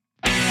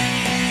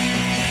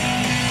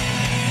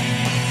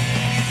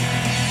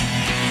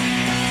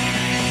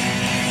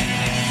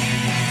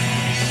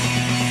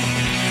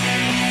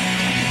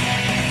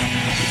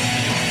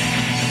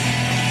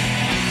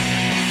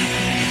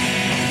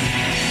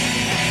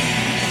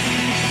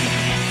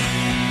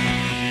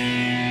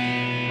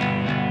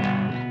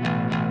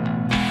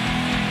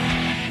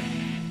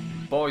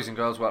Boys and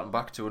girls, welcome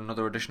back to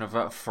another edition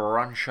of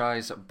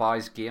Franchise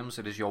Buys Games.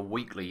 It is your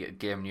weekly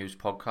game news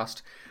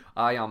podcast.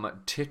 I am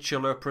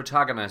titular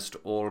protagonist,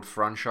 Old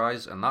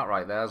Franchise, and that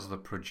right there is the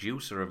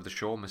producer of the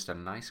show,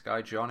 Mr. Nice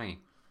Guy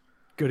Johnny.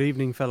 Good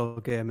evening, fellow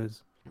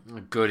gamers.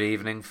 Good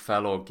evening,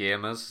 fellow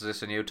gamers. Is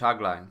this a new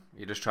tagline?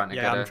 You're just trying to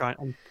get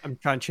I'm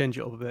trying to change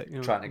it up a bit. You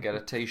know? Trying to get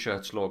a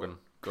t-shirt slogan.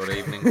 Good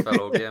evening,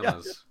 fellow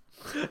gamers.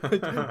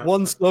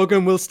 One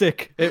slogan will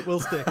stick. It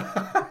will stick.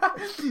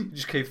 You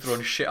just keep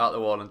throwing shit at the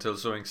wall until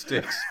something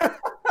sticks. I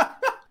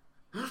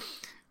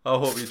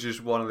hope you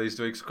just one of these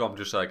weeks come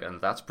just like, and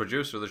that's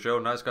producer of the show,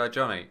 Nice Guy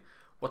Johnny.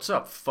 What's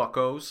up,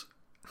 fuckos?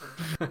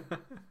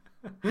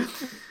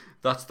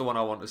 That's the one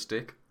I want to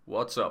stick.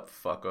 What's up,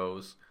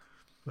 fuckos?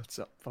 What's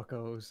up,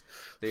 fuckos?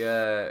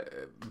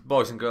 The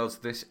boys and girls,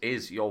 this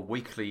is your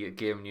weekly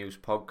game news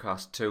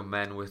podcast. Two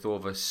men with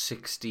over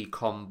 60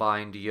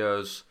 combined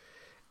years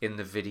in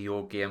the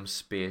video game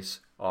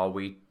space. Are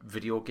we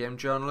video game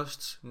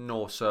journalists?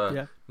 No, sir.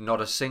 Yeah. Not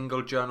a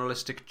single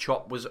journalistic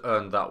chop was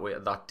earned that way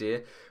that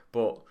day.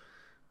 But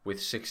with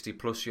 60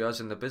 plus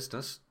years in the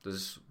business,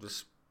 there's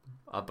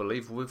I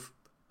believe we've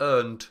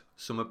earned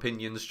some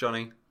opinions,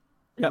 Johnny.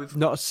 Yeah,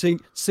 not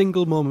a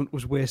single moment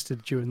was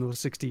wasted during those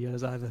 60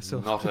 years either.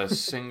 So not a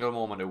single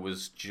moment. It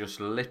was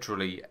just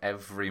literally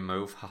every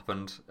move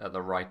happened at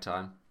the right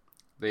time.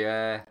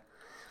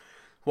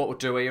 What we'll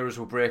do here is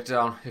we'll break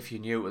down, if you're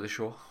new to the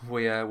show,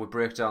 we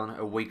break down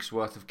a week's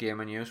worth of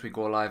gaming news. We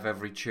go live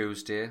every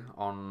Tuesday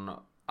on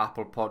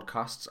Apple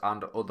Podcasts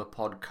and other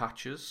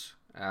podcatchers.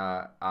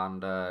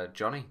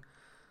 Johnny,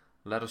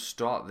 let us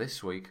start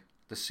this week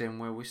the same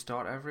way we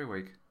start every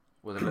week,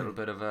 with a little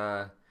bit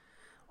of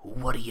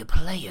what are you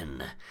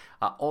playing?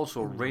 I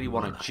also really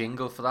want a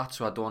jingle for that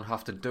so I don't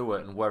have to do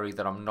it and worry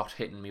that I'm not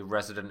hitting me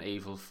Resident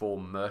Evil 4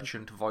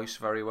 merchant voice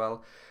very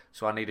well.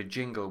 So I need a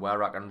jingle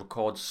where I can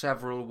record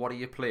several what are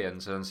you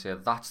playing and say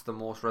that's the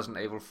most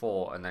Resident Evil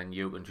 4, and then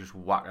you can just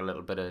whack a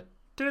little bit of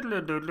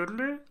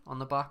on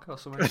the back or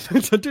something.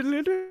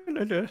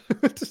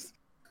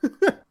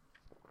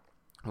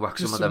 Whack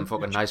some of them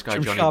fucking Nice Guy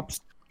Johnny.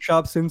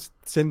 Sharp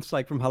synths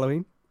like from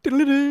Halloween.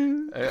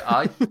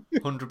 Aye,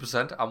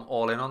 100%. I'm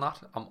all in on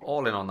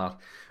that.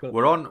 Cool.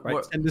 We're on.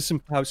 Right, send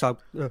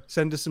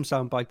us some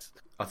sound bites.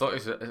 I thought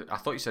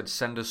you said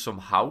send us some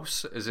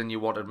house, as in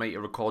you wanted me to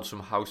record some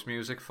house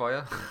music for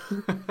you.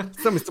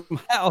 Send me some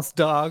house,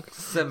 dog.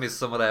 Send me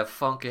some of that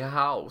funky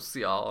house,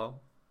 y'all.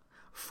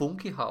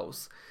 Funky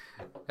house.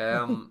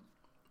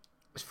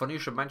 It's funny you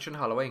should mention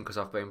Halloween because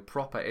I've been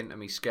proper into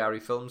me scary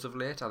films of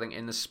late. I think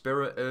in the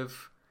spirit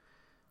of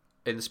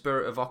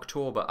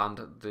October and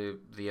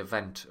the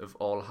event of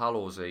All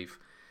Hallows Eve,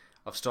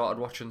 I've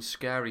started watching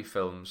scary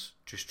films,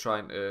 just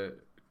trying to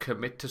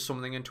commit to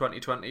something in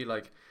 2020,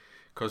 like,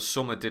 because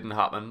summer didn't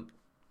happen,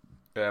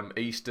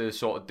 Easter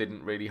sort of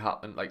didn't really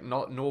happen, like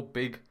no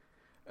big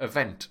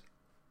event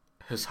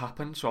has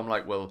happened, so I'm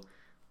like, well,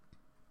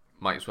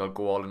 might as well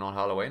go all in on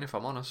Halloween if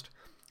I'm honest.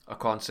 I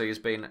can't see us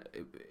being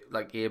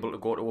like able to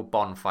go to a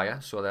bonfire,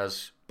 so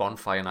there's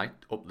bonfire night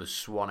up the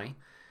Swanee.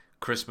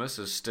 Christmas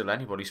is still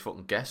anybody's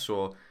fucking guess,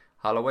 so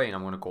Halloween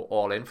I'm going to go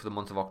all in for the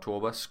month of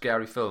October.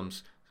 Scary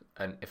films,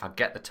 and if I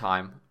get the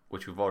time,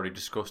 which we've already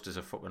discussed is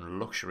a fucking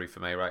luxury for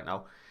me right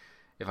now,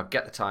 if I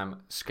get the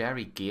time,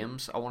 scary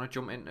games I want to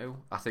jump into.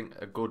 I think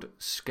a good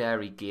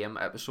scary game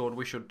episode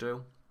we should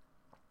do,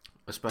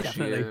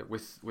 especially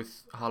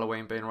with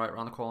Halloween being right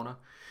around the corner.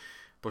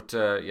 But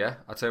yeah,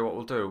 I'll tell you what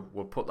we'll do.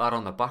 We'll put that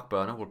on the back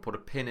burner. We'll put a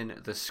pin in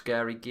the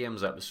scary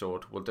games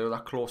episode. We'll do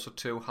that closer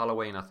to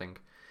Halloween, I think.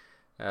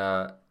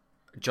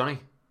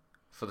 Johnny,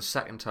 for the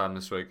second time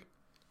this week,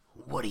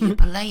 what are you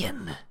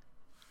playing?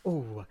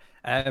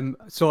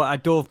 So I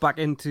dove back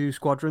into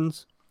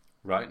Squadrons.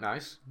 Right,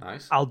 nice.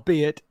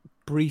 Albeit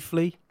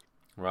briefly.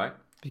 Right.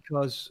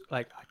 Because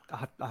I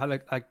had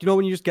like you know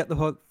when you just get the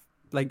whole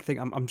like thing,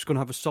 I'm just gonna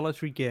have a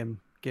solitary game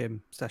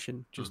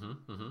session. Just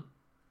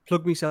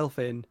plug myself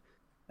in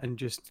and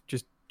just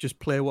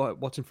play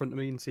what's in front of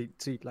me and see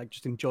like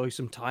just enjoy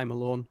some time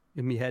alone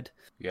in my head.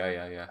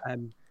 Yeah.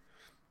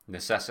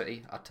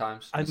 Necessity at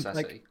times.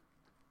 Necessity. Like,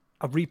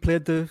 I've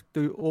replayed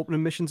the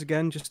opening missions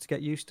again just to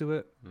get used to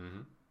it.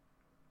 Mm-hmm.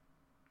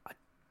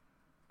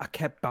 I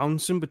kept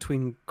bouncing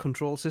between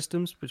control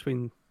systems,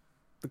 between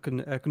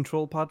the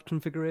control pad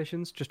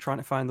configurations, just trying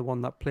to find the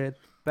one that played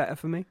better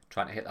for me.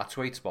 Trying to hit that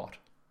sweet spot.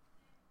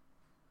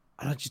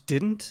 And I just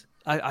didn't.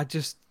 I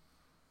just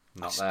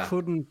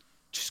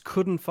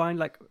couldn't find,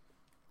 like,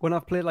 when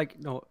I've played, like,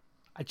 no,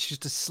 it's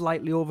just a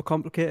slightly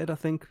overcomplicated, I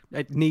think.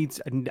 I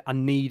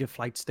need a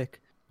flight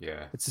stick.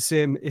 Yeah. It's the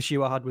same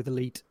issue I had with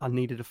Elite. I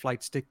needed a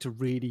flight stick to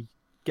really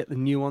get the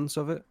nuance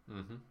of it.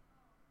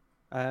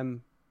 Mm-hmm.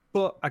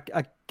 But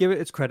I give it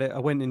its credit. I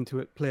went into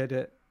it, played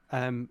it,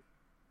 and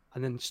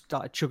then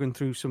started chugging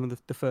through some of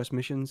the first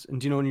missions.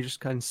 And when you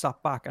just kind of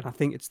sat back, and I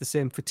think it's the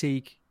same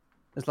fatigue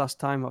as last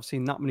time. I've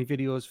seen that many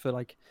videos for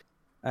like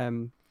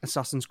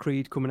Assassin's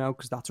Creed coming out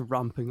because that's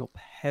ramping up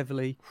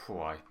heavily.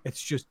 Why?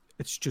 It's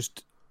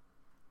just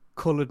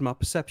coloured my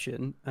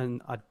perception,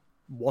 and I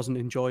wasn't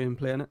enjoying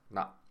playing it.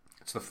 Nah,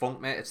 It's the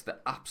funk, mate. It's the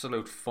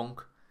absolute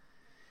funk.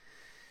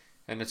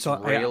 And it's So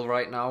real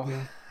right now.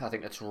 Yeah. I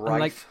think it's And like,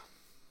 rife.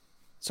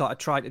 so I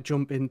tried to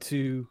jump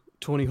into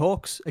Tony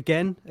Hawk's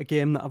again, a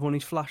game that I've only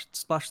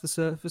splashed the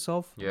surface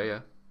of. Yeah.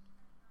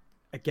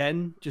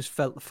 Again, just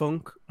felt the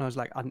funk, and I was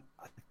like,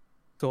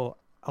 so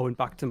I went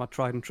back to my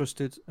tried and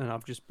trusted, and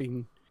I've just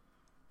been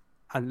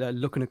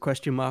looking at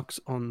question marks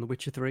on The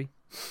Witcher 3.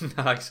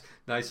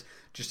 Nice.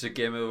 Just a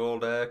game of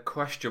old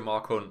question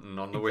mark hunting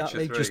on The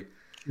Witcher 3.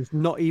 Just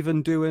not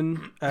even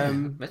doing.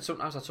 Mate,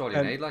 sometimes that's all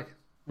you need, like.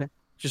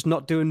 Just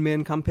not doing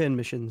main campaign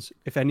missions.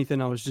 If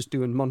anything, I was just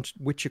doing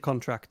Witcher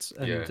contracts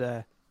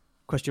and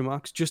question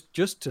marks, just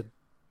to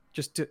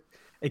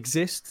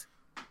exist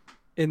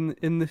in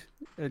the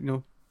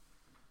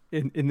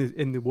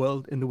in the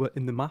world, in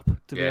the map,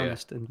 to be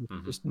honest, and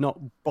just not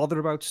bother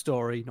about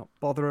story, not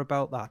bother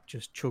about that,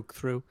 just chug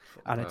through.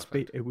 And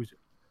it was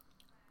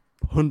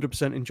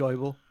 100%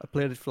 enjoyable. I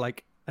played it for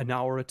like an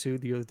hour or two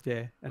the other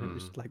day, and it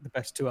was like the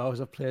best 2 hours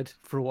I've played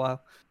for a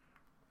while.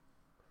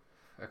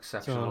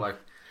 Exceptional. Like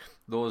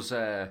those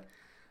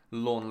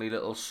lonely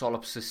little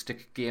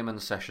solipsistic gaming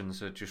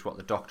sessions are just what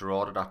the doctor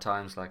ordered at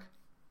times. Like,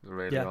 they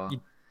really are.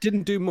 You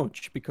didn't do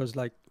much because,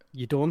 like,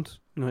 you don't.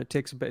 It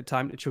takes a bit of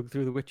time to chug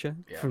through The Witcher.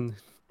 Yeah.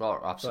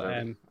 Well,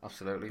 absolutely.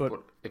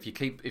 But if you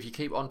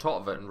keep on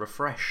top of it and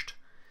refreshed,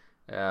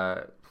 we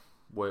are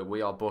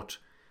but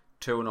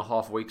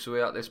 2.5 weeks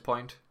away at this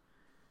point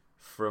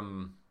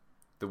from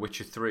The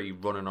Witcher 3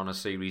 running on a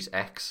Series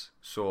X.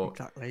 So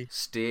exactly.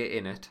 Stay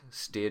in it.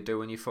 Stay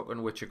doing your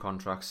fucking Witcher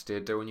contracts. Stay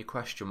doing your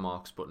question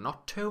marks, but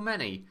not too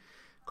many,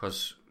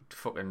 because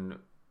we're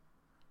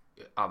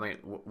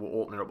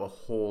opening up a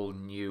whole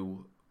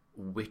new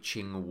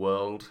witching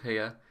world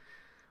here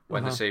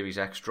when the Series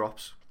X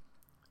drops.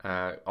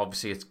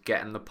 Obviously, it's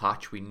getting the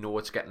patch. We know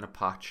it's getting a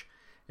patch.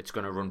 It's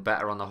going to run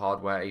better on the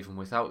hardware even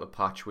without the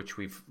patch, which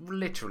we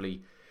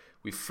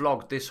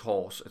flogged this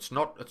horse.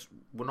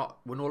 We're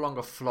no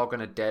longer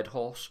flogging a dead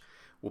horse.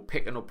 We're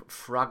picking up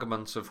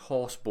fragments of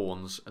horse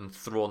bones and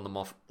throwing them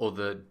off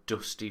other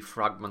dusty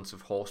fragments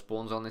of horse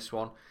bones on this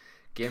one.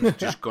 Game's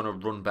just going to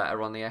run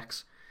better on the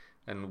X,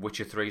 and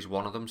Witcher 3 is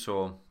one of them,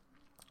 so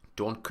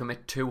don't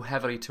commit too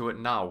heavily to it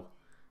now.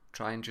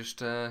 Try and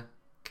just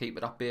keep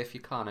it at bay if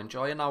you can.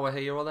 Enjoy an hour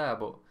here or there,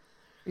 but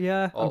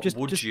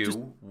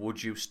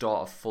would you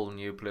start a full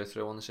new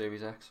playthrough on the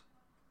Series X?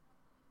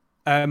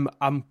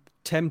 I'm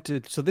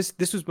tempted. So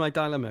this was my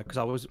dilemma, because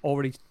I was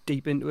already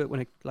deep into it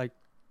when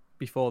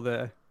before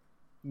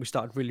we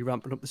started really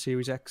ramping up the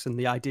Series X, and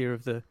the idea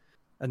of the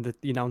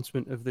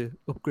announcement of the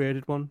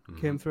upgraded one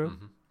came through.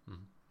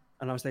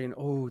 And I was thinking,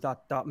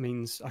 that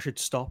means I should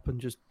stop and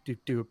just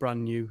do a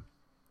brand new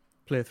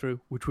playthrough,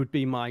 which would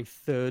be my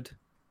third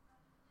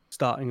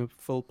starting a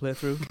full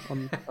playthrough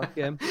on that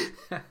game.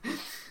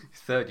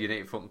 Third, you need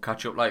to fucking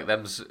catch up. Like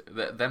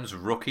them's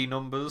rookie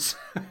numbers.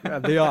 Yeah,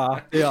 they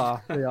are.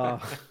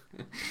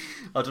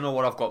 I don't know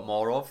what I've got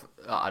more of.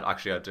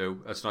 Actually, I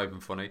do. It's not even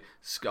funny.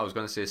 I was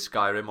going to say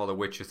Skyrim or The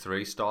Witcher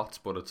 3 starts,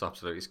 but it's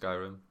absolutely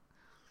Skyrim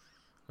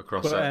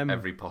across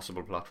every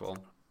possible platform.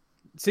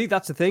 See,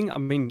 that's the thing. I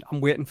mean,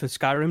 I'm waiting for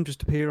Skyrim just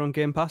to appear on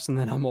Game Pass, and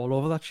then I'm all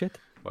over that shit.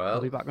 Well,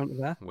 I'll be back onto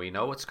there. We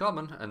know it's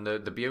coming, and the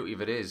beauty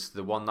of it is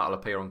the one that'll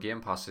appear on Game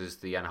Pass is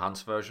the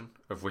enhanced version,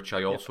 of which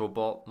I also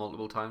bought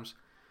multiple times.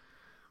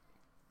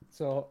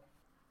 So,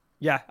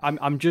 yeah, I'm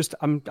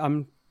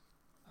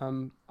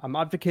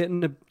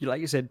advocating, like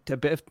you said, a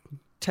bit of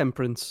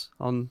temperance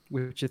on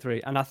Witcher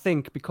 3, and I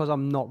think because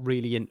I'm not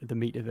really into the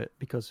meat of it,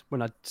 because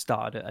when I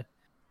started it,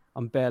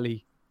 I'm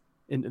barely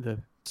into the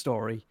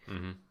story,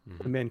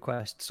 the main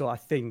quest. So I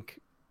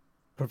think,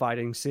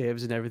 providing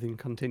saves and everything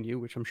continue,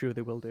 which I'm sure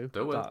they will do,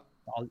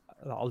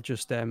 I'll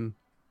just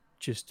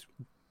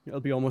it'll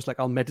be almost like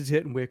I'll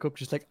meditate and wake up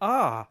just like,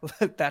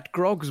 that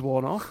grog's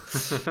worn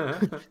off.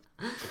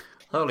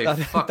 Holy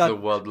fuck, the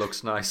world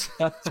looks nice.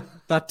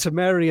 that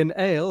Temerian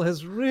ale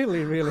has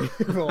really, really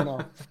worn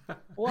off.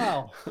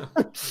 Wow.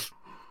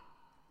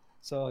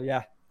 So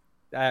yeah,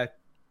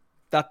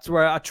 that's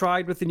where I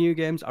tried with the new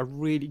games. I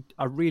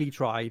really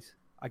tried.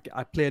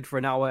 I played for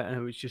an hour, and it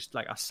was just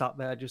like I sat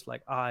there, just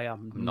like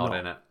I'm not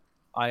in it.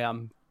 I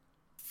am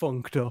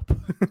funked up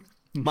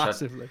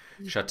massively.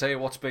 Should I tell you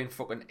what's been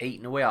fucking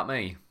eating away at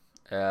me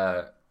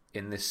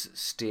in this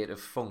state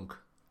of funk?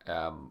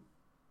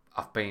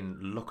 I've been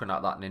looking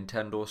at that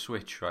Nintendo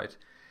Switch, right?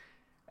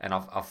 And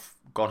I've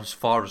gone as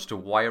far as to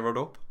wire it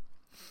up.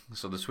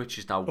 So the Switch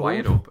is now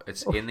wired up.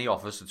 It's in the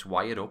office. It's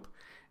wired up.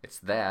 It's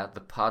there.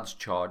 The pad's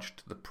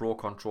charged. The Pro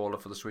Controller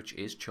for the Switch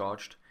is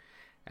charged.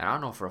 And I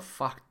know for a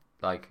fact,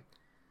 like,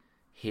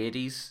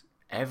 Hades,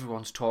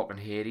 everyone's talking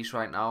Hades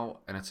right now,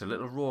 and it's a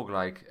little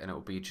roguelike, and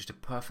it'll be just a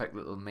perfect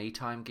little me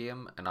time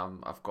game, and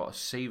I've got a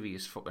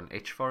serious fucking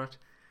itch for it.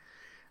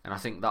 And I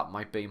think that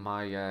might be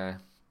my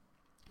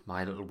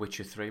my little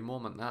Witcher 3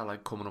 moment there,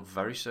 like, coming up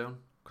very soon,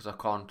 because I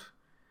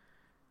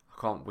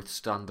can't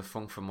withstand the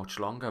funk for much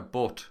longer.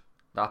 But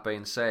that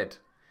being said,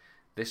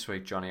 this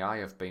week, Johnny, I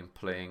have been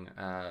playing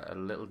a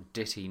little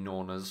ditty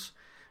known as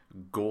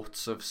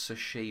Goats of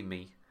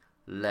Sashimi.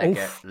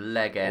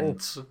 Leg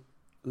ends.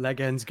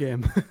 Legends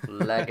game.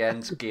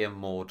 Legends game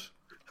mode.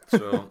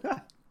 So,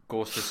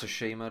 Ghost of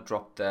Tsushima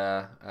dropped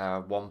their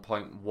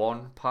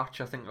 1.1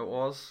 patch, I think it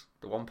was.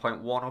 The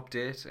 1.1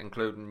 update,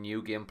 including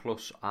New Game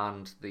Plus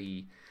and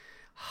the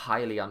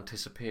highly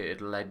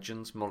anticipated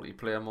Legends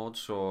multiplayer mode.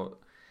 So,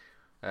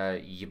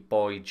 your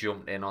boy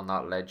jumped in on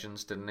that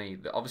Legends, didn't he?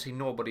 Obviously,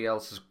 nobody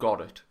else has got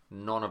it.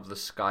 None of the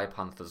Sky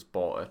Panthers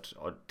bought it,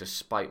 or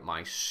despite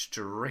my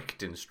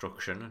strict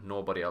instruction,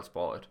 nobody else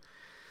bought it.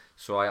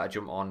 So I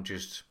jump on,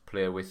 just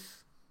play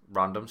with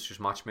randoms, just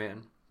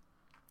matchmaking.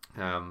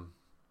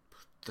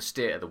 The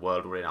state of the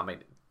world we're in, I mean,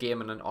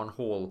 gaming on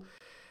whole,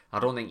 I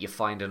don't think you're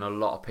finding a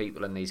lot of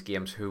people in these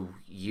games who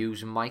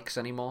use mics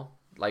anymore.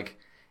 Like,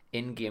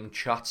 in-game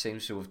chat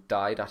seems to have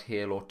died at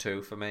Halo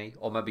 2 for me,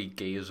 or maybe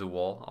Gears of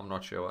War, I'm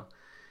not sure.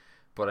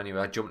 But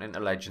anyway, I jumped into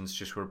Legends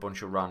just with a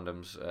bunch of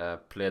randoms,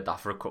 played that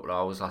for a couple of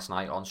hours last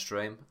night on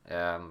stream.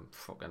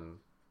 Fucking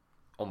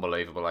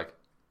unbelievable, like,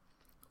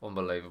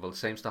 unbelievable.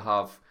 Seems to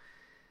have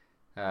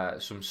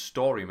some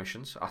story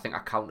missions. I think I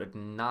counted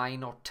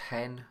 9 or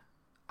 10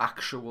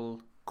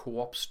 actual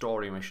co-op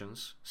story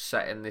missions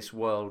set in this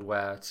world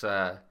where it's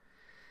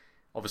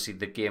obviously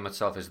the game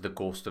itself is the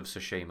Ghost of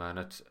Tsushima, and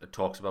it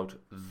talks about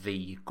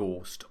the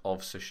Ghost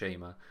of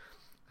Tsushima,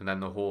 and then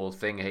the whole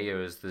thing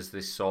here is there's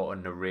this sort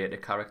of narrator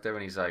character,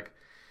 and he's like,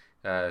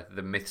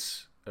 the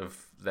myths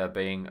of there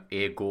being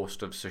a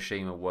Ghost of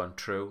Tsushima weren't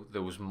true,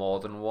 there was more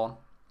than one,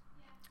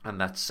 and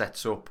that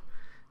sets up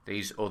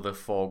these other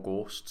 4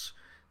 ghosts.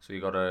 So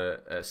you got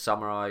a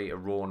samurai, a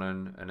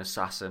ronin, an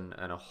assassin,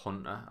 and a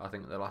hunter, I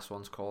think the last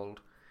one's called.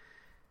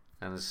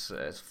 And it's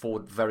 4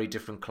 very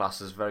different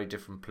classes, very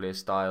different play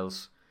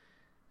styles.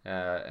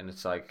 And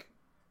it's like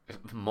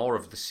more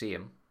of the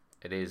same.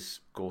 It is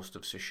Ghost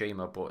of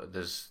Tsushima, but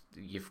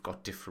you've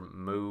got different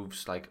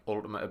moves, like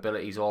ultimate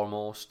abilities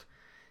almost.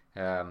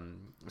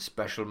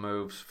 Special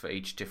moves for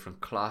each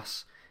different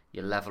class.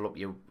 You level up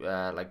your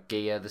like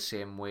gear the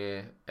same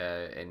way.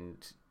 And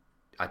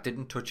I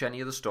didn't touch any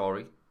of the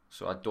story,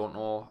 so I don't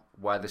know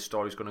where this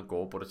story's going to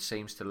go, but it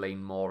seems to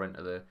lean more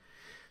into the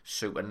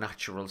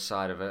supernatural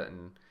side of it,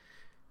 and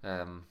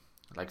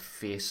like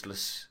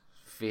faceless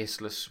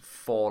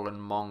fallen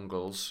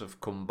Mongols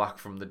have come back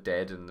from the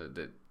dead,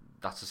 and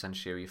that's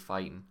essentially how you're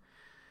fighting,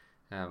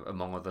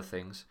 among other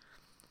things.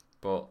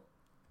 But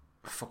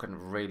I fucking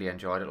really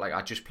enjoyed it. Like,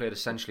 I just played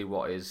essentially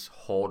what is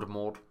Horde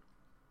mode.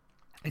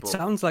 It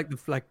sounds like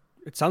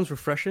it sounds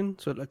refreshing.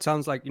 So it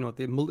sounds like, you know,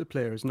 the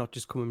multiplayer is not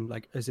just coming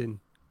like as in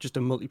just a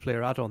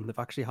multiplayer add-on. They've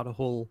actually had a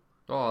whole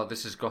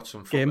this has got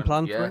some game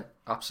plan yeah, for it.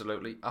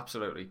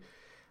 absolutely.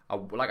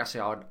 Like I say,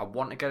 I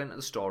want to get into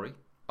the story.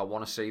 I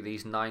want to see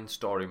these 9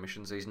 story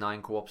missions, these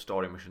 9 co-op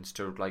story missions,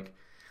 to like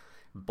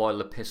boil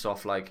the piss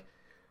off, like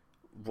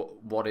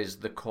what is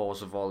the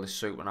cause of all this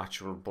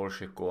supernatural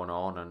bullshit going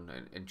on,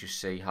 and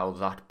just see how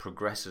that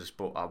progresses.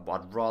 But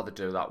I'd rather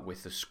do that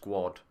with the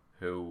squad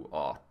who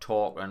are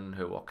talking,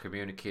 who are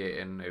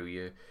communicating, who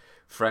you're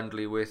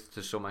friendly with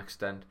to some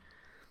extent.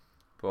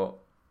 But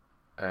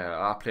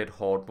I played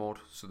Horde mode,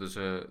 so there's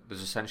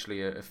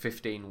essentially a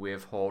 15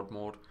 wave Horde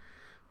mode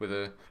with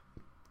a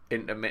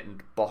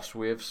intermittent boss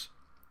waves,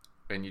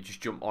 and you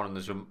just jump on, and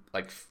there's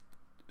like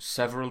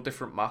several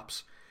different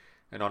maps,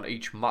 and on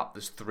each map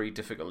there's 3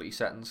 difficulty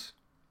settings.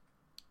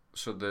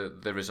 So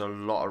there is a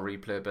lot of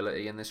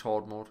replayability in this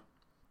Horde mode,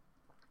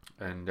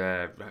 and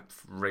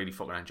really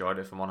fucking enjoyed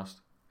it, if I'm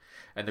honest.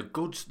 And the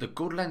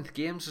good length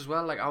games as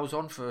well. Like, I was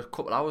on for a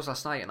couple hours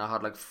last night, and I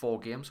had like 4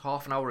 games,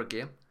 half an hour a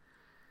game.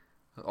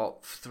 Oh,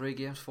 3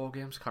 games, 4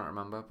 games, can't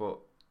remember, but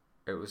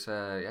it was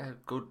a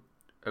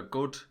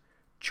good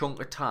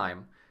chunk of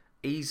time,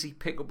 easy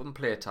pick up and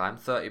play time.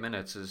 30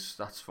 minutes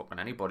that's fucking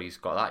anybody's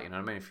got that, you know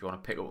what I mean? If you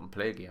want to pick up and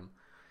play a game,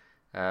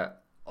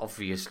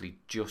 obviously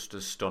just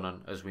as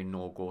stunning as we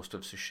know Ghost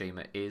of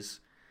Tsushima is.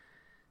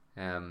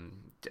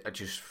 I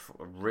just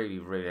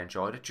really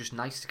enjoyed it. Just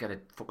nice to get a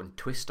fucking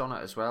twist on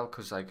it as well,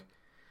 because like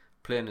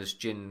playing as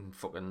Jin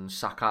fucking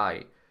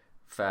Sakai,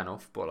 fair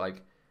enough, but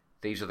like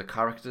these are the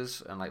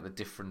characters and like the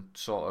different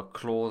sort of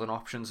clothing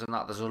options and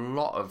that. There's a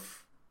lot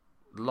of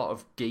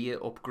gear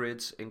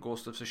upgrades in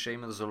Ghost of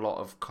Tsushima. There's a lot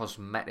of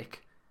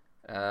cosmetic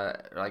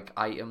like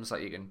items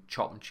that you can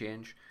chop and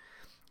change,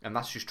 and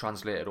that's just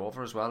translated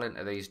over as well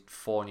into these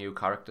 4 new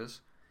characters,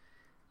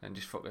 and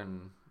just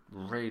fucking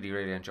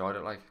really enjoyed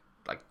it. Like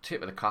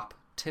tip of the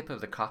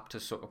cap to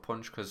Sucker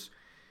Punch, because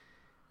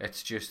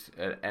it's just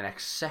an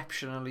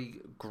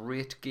exceptionally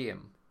great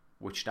game,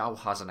 which now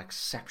has an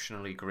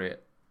exceptionally great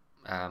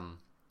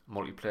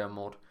multiplayer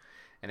mode.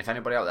 And if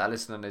anybody out there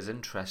listening is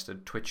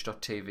interested,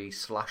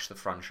 twitch.tv/the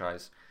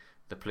franchise,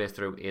 the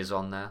playthrough is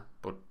on there,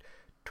 but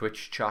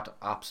Twitch chat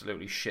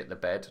absolutely shit the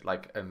bed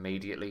like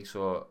immediately.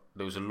 So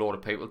there was a load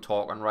of people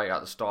talking right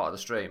at the start of the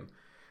stream,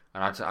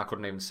 and I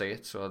couldn't even see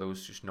it, so there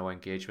was just no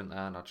engagement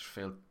there, and I just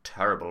feel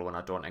terrible when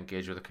I don't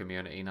engage with the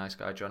community. Nice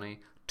guy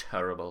Johnny,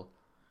 terrible.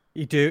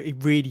 You do.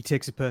 It really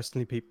takes it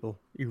personally, people.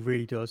 It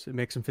really does. It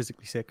makes them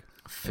physically sick.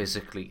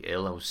 Physically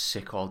ill. I was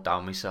sick all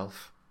down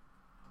myself.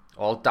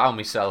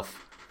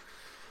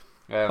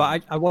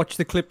 But I watched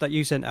the clip that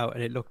you sent out,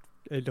 and it looked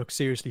it looks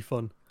seriously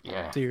fun.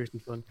 Yeah. Seriously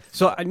fun.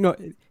 So I know.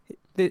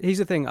 Here's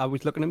the thing. I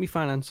was looking at my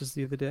finances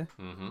the other day.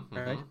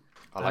 Right.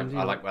 I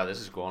like where this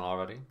is going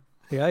already.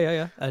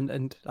 Yeah.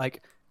 And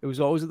like it was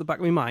always at the back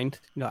of my mind.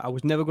 I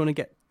was never going to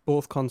get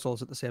both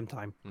consoles at the same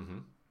time.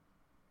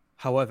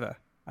 However,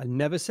 I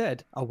never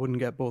said I wouldn't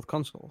get both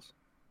consoles.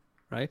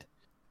 Right.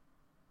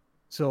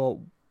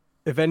 So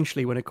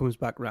eventually, when it comes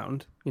back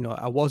round,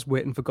 I was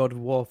waiting for God of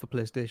War for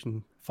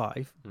PlayStation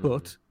 5,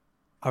 but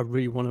I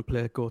really want to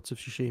play Ghosts of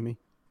Tsushima.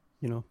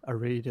 I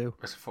really do.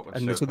 It's a fucking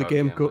And so the superb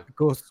game mate.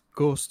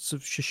 Ghosts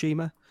of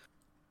Tsushima,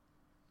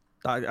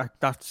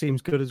 that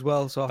seems good as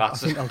well. So I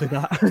think I'll do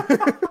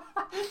that.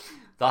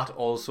 That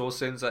also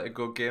seems like a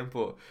good game,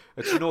 but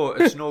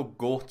it's no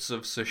Goats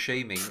of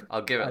Sashimi.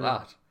 I'll give it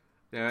that.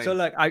 Yeah. So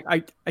like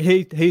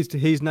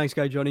he's nice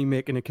guy Johnny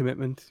making a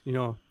commitment.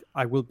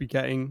 I will be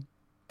getting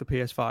the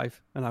PS5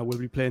 and I will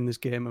be playing this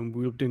game and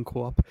we'll be doing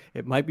co-op.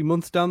 It might be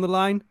months down the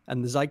line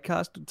and the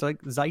zeitgeist,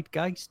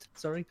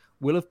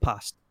 will have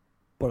passed,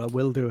 but I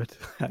will do it.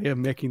 I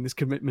am making this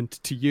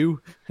commitment to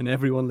you and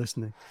everyone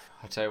listening.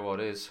 I tell you what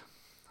it is.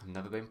 I've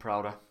never been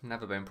prouder.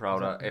 Never been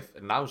prouder. If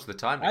now's the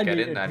time to I get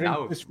need in to there drink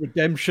now. this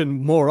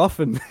redemption more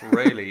often.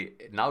 Really,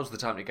 now's the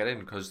time to get in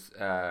because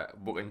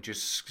we can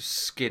just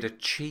skid a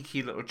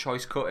cheeky little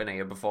choice cut in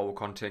here before we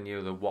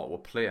continue what we're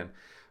playing.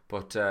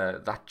 But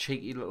that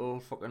cheeky little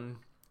fucking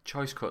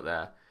choice cut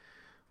there,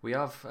 we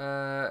have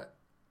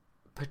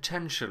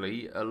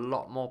potentially a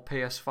lot more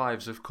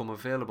PS5s have come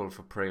available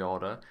for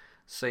pre-order,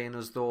 seeing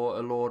as though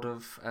a load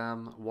of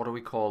what do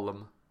we call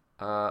them,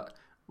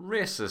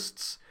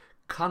 racists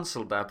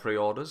cancelled their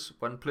pre-orders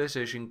when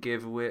PlayStation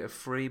gave away a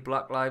free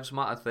Black Lives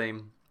Matter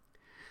theme.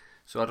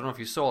 So I don't know if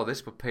you saw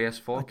this, but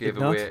PS4 gave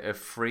away a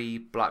free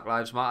Black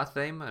Lives Matter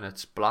theme, and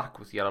it's black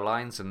with yellow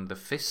lines and the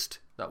fist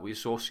that we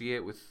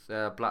associate with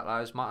Black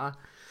Lives Matter.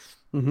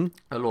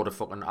 A load of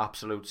fucking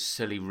absolute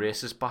silly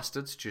racist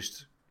bastards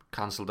just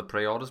cancelled the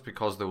pre-orders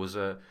because there was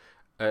a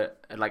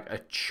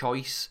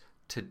choice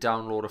to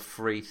download a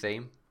free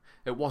theme.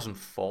 It wasn't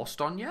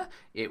forced on you.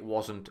 It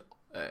wasn't.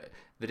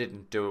 They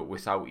didn't do it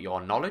without your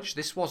knowledge.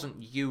 This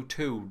wasn't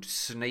U2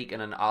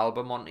 sneaking an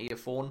album onto your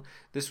phone.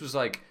 This was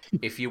like,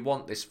 if you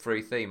want this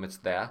free theme, it's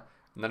there.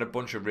 And then a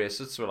bunch of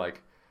racists were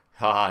like,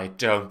 I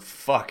don't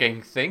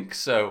fucking think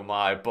so,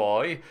 my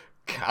boy.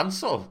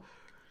 Cancel.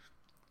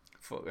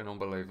 Fucking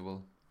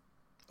unbelievable.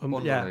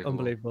 Yeah,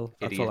 unbelievable.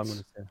 That's Idiots. all I'm going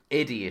to say.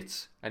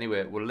 Idiots.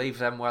 Anyway, we'll leave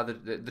them where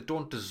they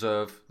don't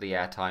deserve the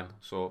airtime.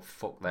 So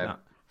fuck them. No.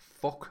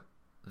 Fuck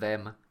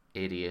them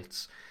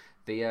idiots.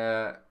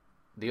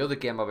 The other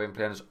game I've been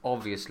playing is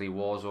obviously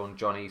Warzone.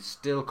 Johnny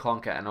still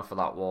can't get enough of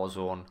that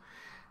Warzone.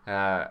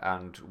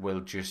 And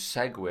we'll just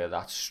segue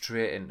that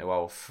straight into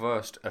our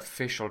first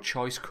official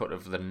choice cut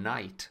of the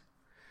night.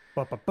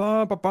 I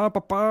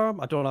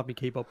don't have my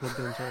keyboard plugged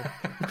in, sorry.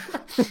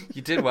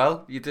 You did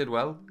well.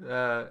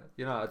 I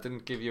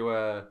didn't give you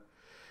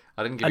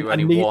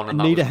any warning.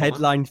 I need a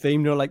headline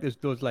theme, like there's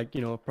those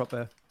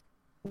proper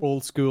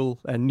old school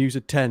news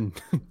at 10.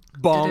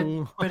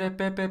 Bong. Like a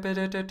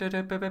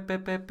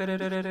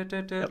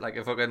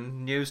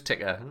fucking news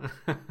ticker.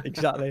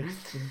 Exactly.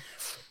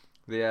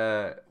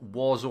 The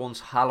Warzone's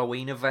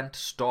Halloween event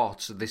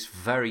starts this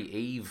very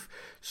eve.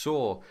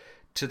 So,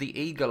 to the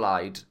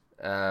eagle-eyed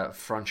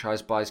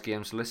Franchise Buys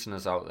Games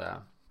listeners out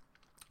there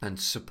and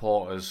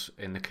supporters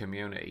in the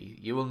community,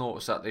 you will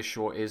notice that this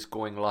show is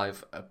going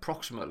live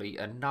approximately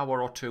an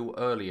hour or two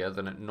earlier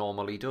than it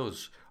normally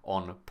does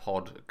on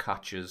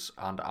podcatchers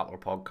and Apple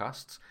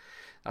Podcasts.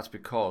 That's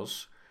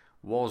because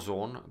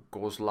Warzone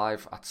goes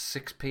live at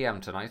 6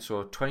 PM tonight,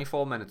 so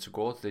 24 minutes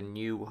ago the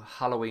new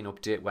Halloween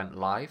update went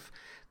live.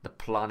 The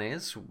plan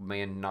is,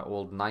 me and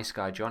old nice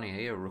guy Johnny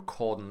here are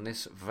recording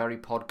this very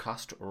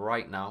podcast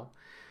right now.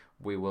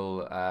 We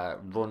will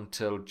run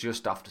till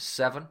just after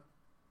 7,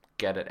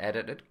 get it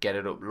edited, get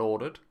it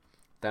uploaded.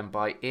 Then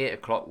by 8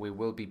 o'clock we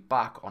will be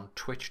back on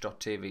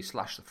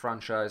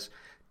twitch.tv/thefranchise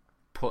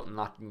putting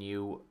that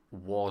new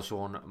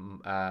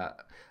Warzone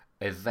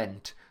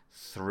event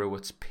through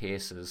its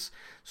paces.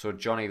 So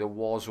Johnny, the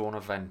Warzone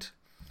event,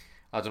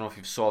 I don't know if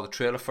you saw the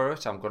trailer for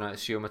it. I'm going to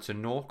assume it's a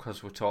no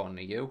because we're talking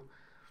to you.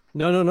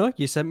 No.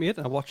 You sent me it.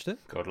 I watched it.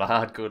 Good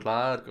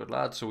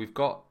lad. So we've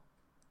got...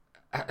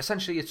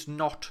 Essentially, it's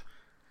not...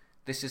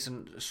 This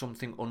isn't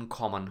something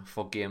uncommon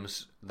for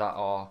games that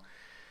are...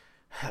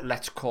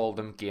 Let's call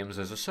them games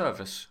as a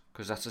service.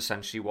 Because that's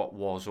essentially what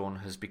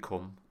Warzone has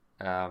become.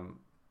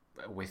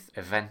 With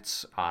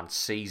events and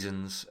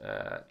seasons.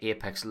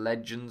 Apex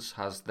Legends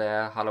has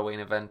their Halloween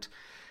event.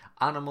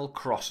 Animal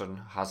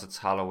Crossing has its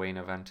Halloween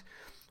event.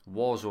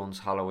 Warzone's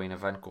Halloween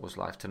event goes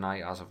live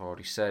tonight, as I've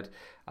already said,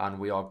 and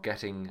we are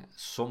getting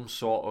some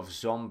sort of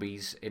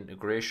zombies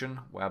integration,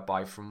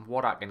 whereby from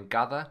what I can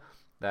gather,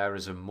 there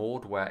is a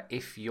mode where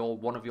if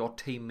one of your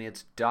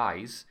teammates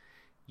dies,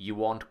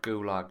 you aren't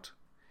gulagged.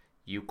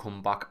 You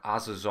come back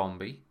as a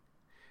zombie.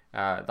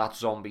 That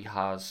zombie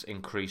has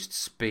increased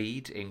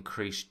speed,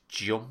 increased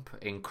jump,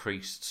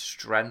 increased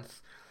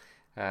strength,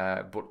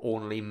 but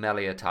only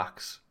melee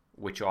attacks,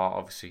 which are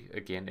obviously,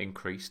 again,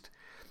 increased.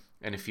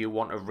 And if you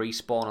want to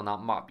respawn on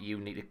that map, you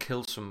need to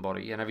kill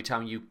somebody. And every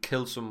time you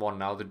kill someone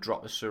now, they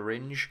drop a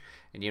syringe.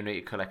 And you need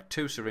to collect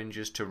 2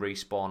 syringes to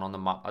respawn on the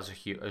map as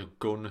a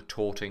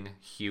gun-toting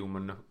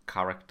human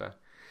character.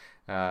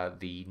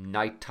 The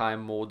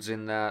nighttime mode's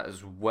in there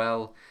as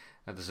well.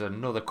 And there's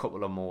another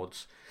couple of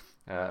modes.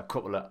 A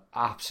couple of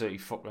absolutely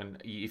fucking...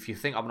 If you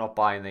think I'm not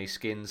buying these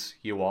skins,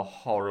 you are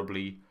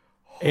horribly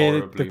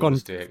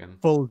mistaken.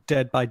 Full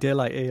Dead by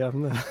Daylight here,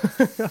 haven't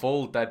they?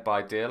 Full Dead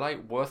by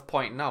Daylight. Worth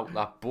pointing out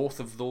that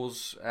both of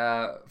those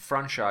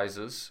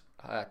franchises,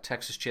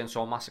 Texas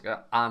Chainsaw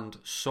Massacre and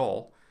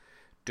Saw,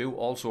 do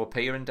also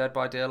appear in Dead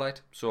by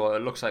Daylight. So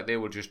it looks like they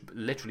will just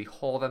literally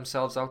haul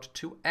themselves out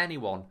to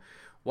anyone.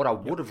 What I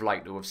would have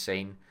liked to have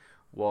seen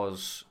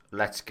was,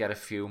 let's get a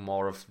few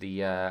more of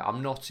the...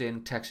 I'm not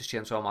saying Texas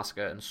Chainsaw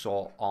Massacre and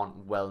Saw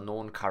aren't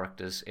well-known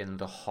characters in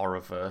the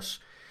horrorverse,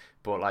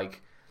 but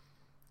like...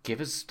 Give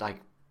us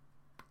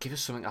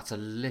something that's a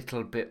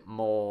little bit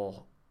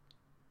more,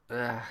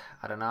 I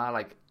don't know,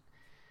 like,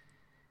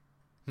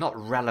 not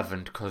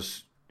relevant,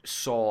 because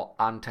Saw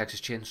and Texas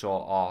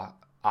Chainsaw are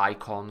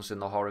icons in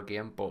the horror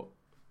game, but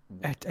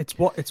it's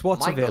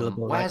what's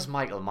available. Where's right?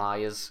 Michael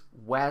Myers?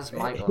 Where's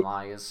Michael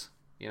Myers?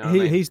 You know what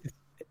I mean?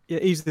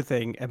 He's the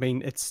thing. I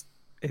mean, it's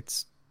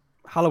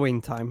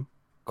Halloween time.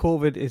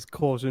 COVID is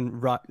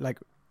causing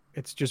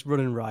it's just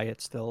running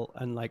riot still,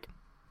 and like.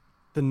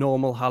 The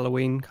normal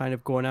Halloween kind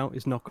of going out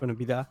is not going to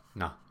be there.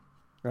 No.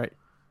 Right.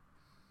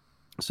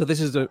 So this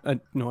is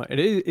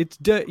it's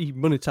dirty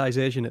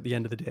monetization at the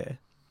end of the day,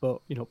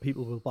 but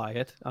people will buy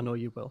it. I know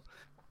you will.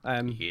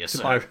 Yes,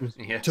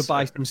 to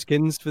buy some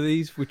skins for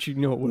these, which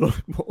will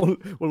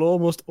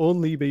almost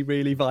only be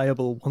really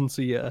viable once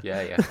a year.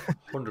 Yeah,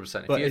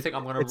 100%. If you think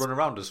I'm going to run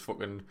around as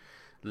fucking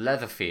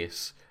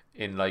Leatherface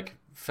in like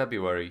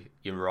February,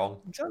 you're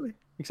wrong.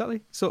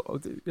 Exactly. So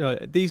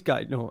these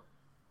guys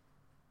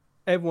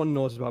everyone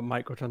knows about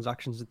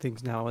microtransactions and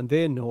things now, and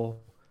they know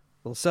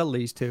they'll sell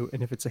these 2,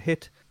 and if it's a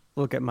hit,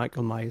 they'll get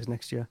Michael Myers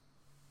next year.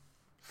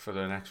 For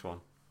the next one.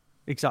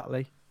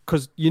 Exactly.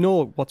 Because you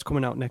know what's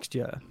coming out next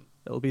year.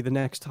 It'll be the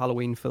next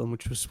Halloween film,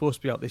 which was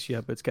supposed to be out this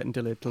year, but it's getting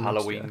delayed till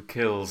next year.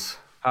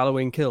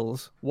 Halloween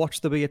Kills.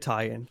 Watch there be a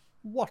tie-in.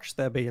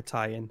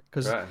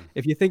 Because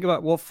if you think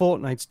about what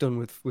Fortnite's done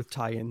with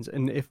tie-ins,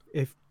 and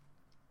if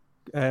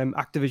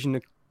Activision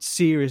are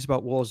serious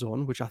about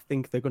Warzone, which I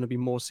think they're going to be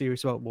more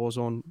serious about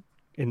Warzone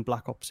in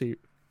Black Ops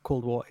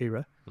Cold War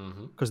era,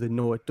 because they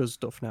know it does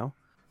stuff now.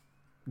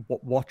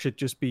 Watch it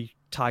just be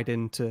tied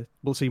into...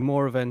 We'll see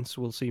more events,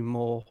 we'll see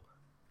more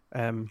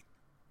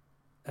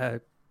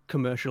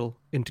commercial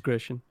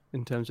integration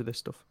in terms of this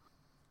stuff.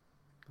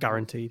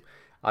 Guaranteed.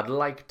 I'd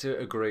like to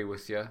agree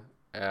with you,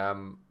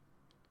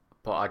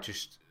 but I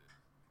just...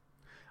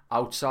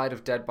 Outside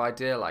of Dead by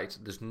Daylight,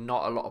 there's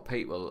not a lot of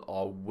people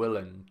are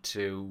willing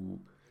to...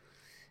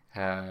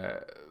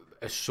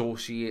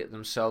 associate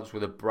themselves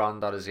with a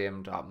brand that is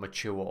aimed at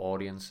mature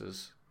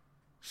audiences.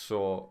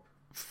 So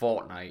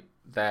Fortnite,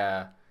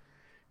 their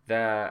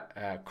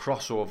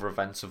crossover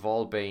events have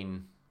all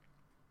been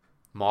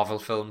Marvel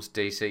films,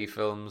 DC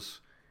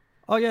films.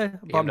 Oh yeah,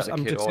 aimed at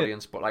the kid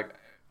audience. But like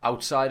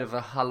outside of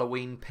a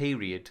Halloween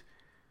period,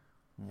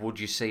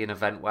 would you see an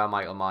event where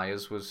Michael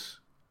Myers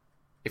was?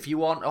 If you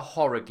want a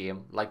horror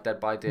game like Dead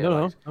by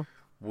Daylight, no.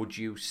 Would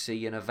you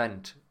see an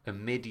event, a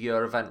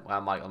mid-year event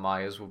where Michael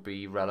Myers would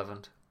be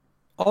relevant?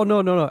 Oh no!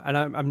 And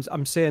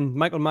I'm saying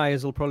Michael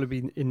Myers will probably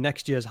be in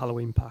next year's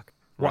Halloween pack.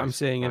 What I'm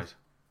saying is,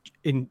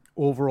 in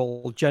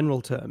overall general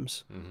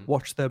terms,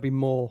 watch there be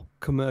more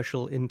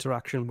commercial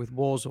interaction with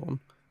Warzone,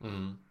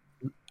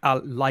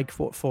 like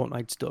what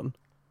Fortnite's done.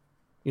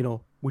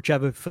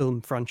 Whichever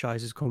film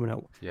franchise is coming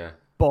out. Yeah.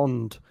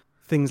 Bond,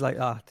 things like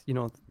that.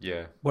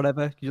 Yeah.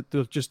 Whatever.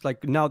 They're just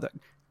like now that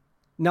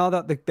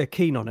they're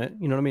keen on it,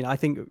 you know what I mean? I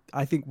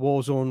think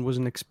Warzone was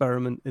an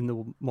experiment in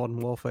the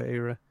Modern Warfare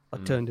era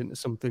that turned into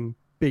something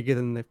bigger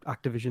than the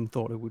Activision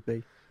thought it would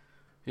be.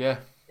 Yeah.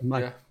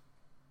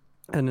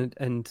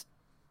 And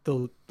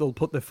they'll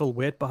put their full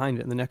weight behind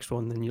it in the next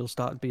one, then you'll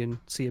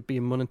see it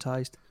being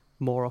monetized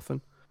more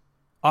often.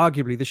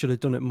 Arguably, they should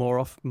have done it more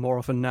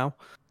often now.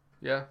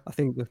 Yeah. I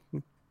think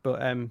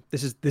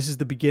this is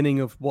the beginning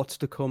of what's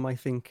to come, I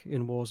think,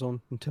 in Warzone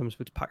in terms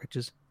of its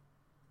packages.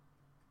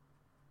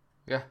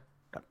 Yeah.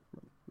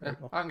 Yeah,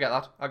 I can get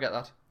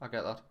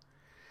that.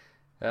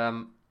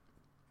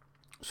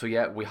 So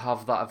yeah, we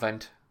have that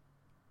event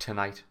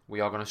tonight. We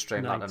are going to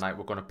stream that tonight.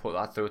 We're going to put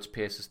that through its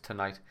paces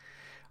tonight.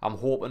 I'm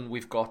hoping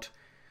we've got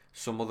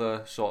some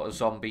other sort of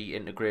zombie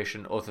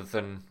integration other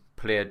than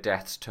player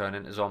deaths turn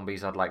into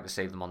zombies. I'd like to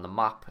see them on the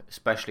map,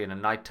 especially in a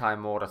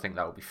nighttime mode. I think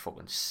that would be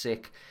fucking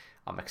sick.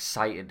 I'm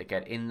excited to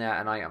get in there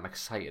tonight. I'm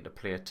excited to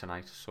play it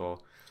tonight.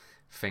 So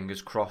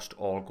fingers crossed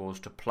all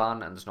goes to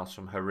plan and there's not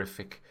some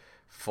horrific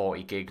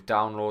 40 gig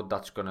download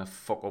that's going to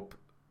fuck up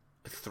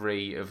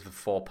 3 of the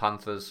 4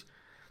 Panthers.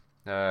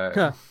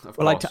 I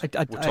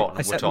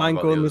set mine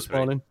going this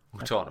morning.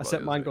 I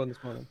set mine going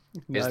this morning.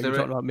 You're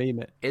talking about me,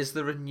 mate. Is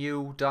there a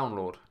new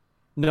download?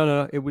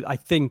 No. I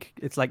think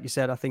it's like you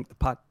said. I think the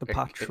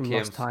patch from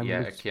last time.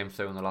 Yeah, it came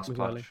through in the last patch.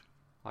 Early.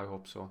 I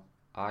hope so.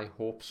 I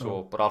hope so.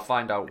 Oh. But I'll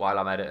find out while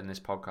I'm editing this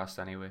podcast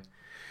anyway.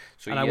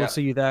 So And I will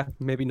see you there.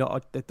 Maybe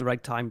not at the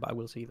right time, but I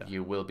will see you there.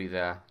 You will be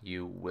there.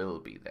 You will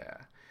be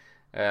there.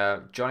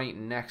 Johnny,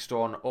 next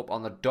up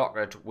on the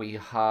docket, we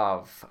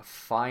have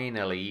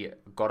finally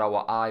got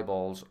our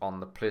eyeballs on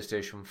the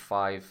PlayStation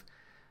 5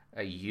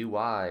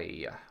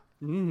 UI.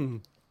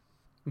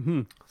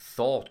 Mm-hmm.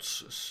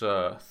 Thoughts,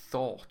 sir?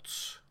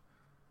 Thoughts?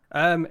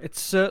 It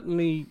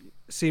certainly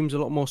seems a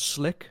lot more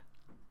slick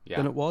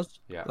than it was.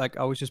 Yeah. Like,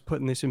 I was just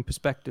putting this in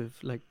perspective,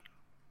 like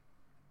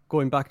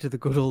going back to the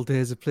good old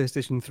days of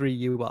PlayStation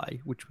 3 UI,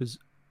 which was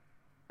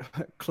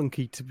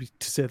clunky to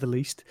say the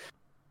least.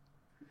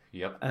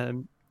 Yep.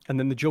 And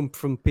then the jump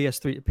from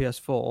PS3 to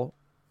PS4,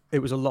 it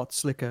was a lot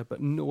slicker,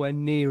 but nowhere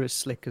near as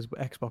slick as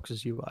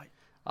Xbox's UI.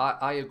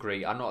 I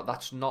agree. I know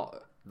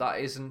that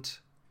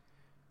isn't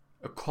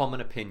a common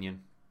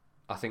opinion.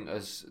 I think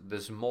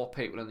there's more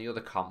people in the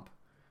other camp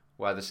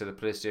where they say the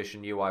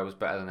PlayStation UI was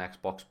better than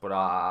Xbox, but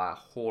I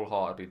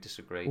wholeheartedly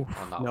disagree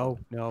on that one.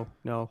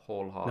 No.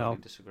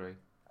 Wholeheartedly disagree.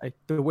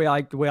 The way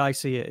I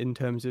see it in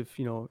terms of,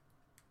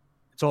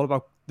 it's all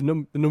about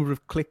the number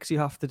of clicks you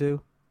have to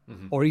do,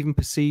 or even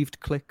perceived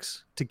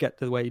clicks to get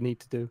to where you need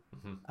to do.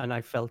 And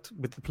I felt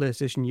with the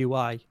PlayStation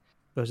UI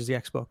versus the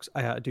Xbox,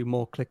 I had to do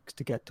more clicks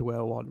to get to where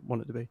I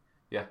want it to be.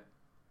 Yeah.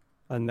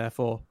 And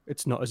therefore,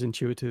 it's not as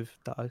intuitive.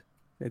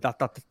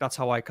 That's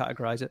how I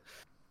categorize it.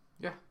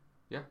 Yeah.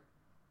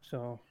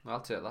 So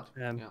I'll take that.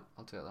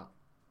 I'll take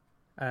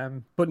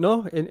that. But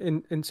no,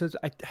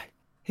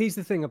 here's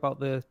the thing about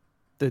the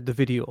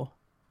video.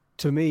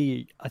 To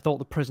me, I thought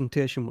the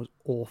presentation was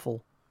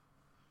awful.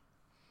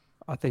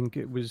 I think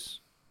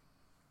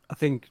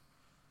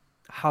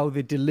how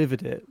they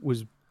delivered it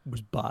was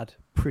bad,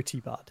 pretty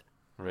bad.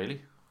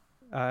 Really?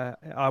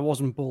 I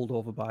wasn't bowled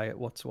over by it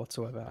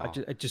whatsoever. Oh.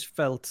 It just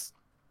felt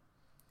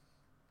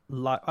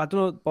like, I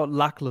don't know about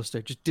lackluster.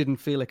 It just didn't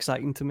feel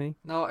exciting to me.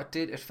 No, it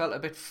did. It felt a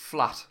bit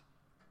flat.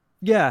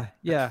 Yeah.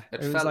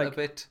 It felt like a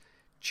bit,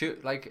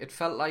 it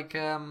felt like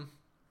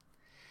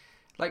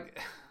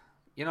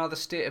the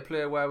State of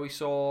Play where we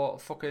saw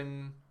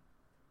fucking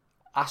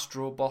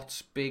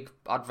Astrobot's big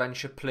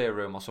adventure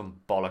playroom or some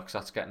bollocks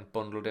that's getting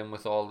bundled in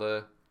with all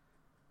the.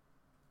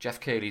 Jeff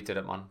Keighley did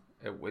it, man.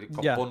 It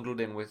got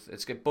bundled in with.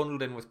 It's get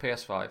bundled in with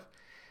PS5.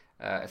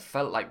 It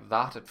felt like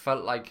that. It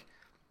felt like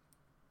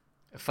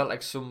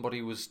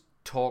somebody was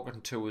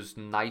talking to us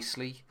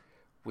nicely,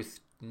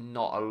 with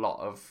not a lot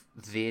of.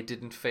 They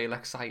didn't feel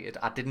excited.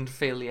 I didn't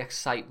feel the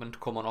excitement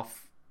coming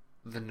off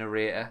the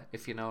narrator,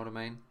 if you know what I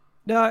mean.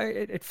 No,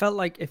 it felt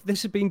like if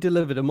this had been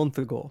delivered a month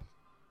ago,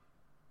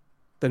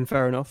 then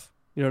fair enough.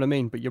 You know what I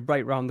mean? But you're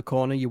right round the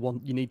corner. You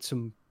need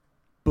some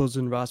buzz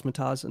and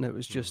razzmatazz, and it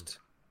was just.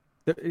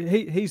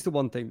 He's the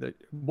one thing that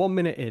 1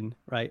 minute in,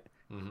 right,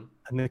 and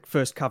the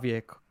first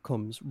caveat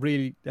comes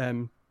really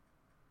when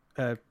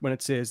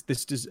it says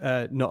this is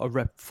not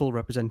a full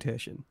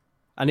representation,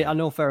 and I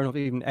know fair enough.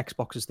 Even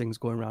Xbox's things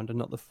going around are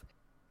not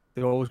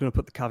they're always going to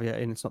put the caveat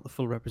in. It's not the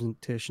full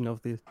representation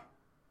of the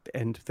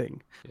end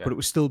thing, but it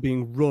was still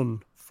being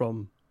run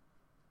from,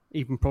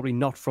 even probably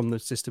not from the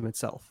system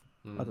itself.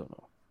 I don't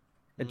know.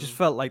 It just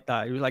felt like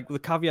that. It was like the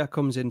caveat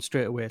comes in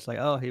straight away. It's like,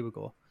 oh, here we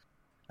go.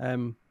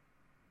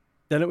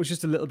 Then it was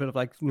just a little bit of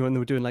like, when they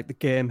were doing like the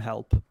game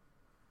help.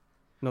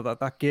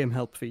 That game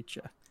help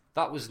feature.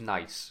 That was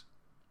nice.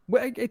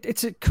 Well,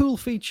 it's a cool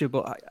feature,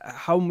 but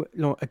how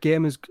a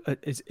game is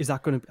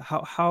that going to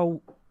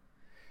how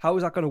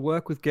is that going to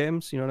work with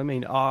games? You know what I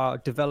mean? Are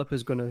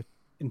developers going to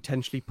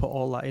intentionally put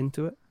all that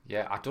into it?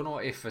 Yeah, I don't know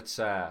if it's.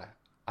 I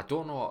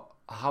don't know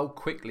how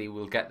quickly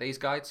we'll get these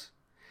guides.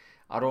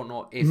 I don't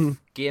know if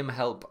Game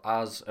Help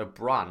as a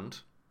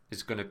brand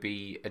is going to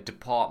be a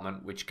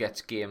department which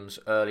gets games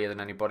earlier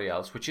than anybody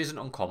else, which isn't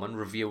uncommon.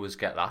 Reviewers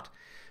get that.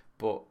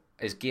 But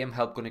is Game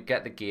Help going to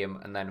get the game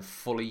and then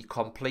fully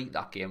complete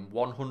that game,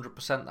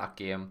 100% that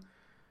game,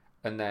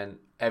 and then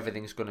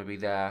everything's going to be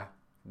there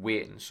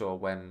waiting? So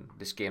when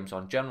this game's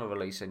on general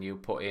release and you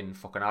put in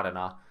fucking, I don't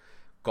know,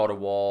 God of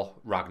War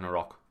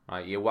Ragnarok,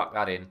 right? You whack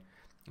that in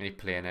and you're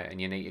playing it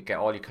and you need to get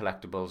all your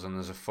collectibles, and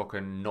there's a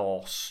fucking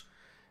Norse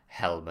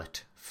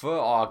helmet. For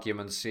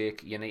argument's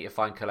sake, you need to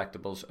find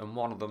collectibles, and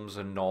one of them's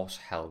a Norse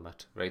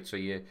helmet, right? So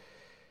you're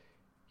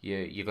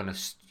going to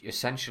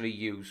essentially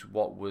use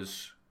what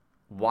was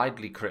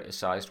widely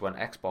criticised when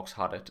Xbox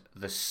had it,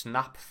 the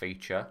snap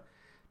feature,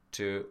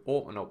 to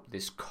open up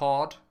this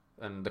card,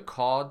 and the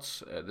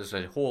cards, there's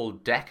a whole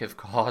deck of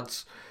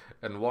cards,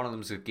 and one of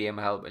them's a game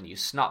help, and you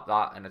snap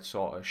that and it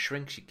sort of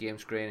shrinks your game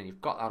screen, and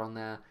you've got that on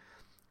there,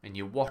 and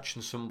you're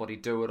watching somebody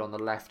do it on the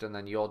left, and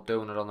then you're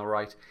doing it on the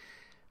right.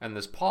 And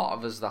there's part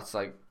of us that's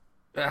like,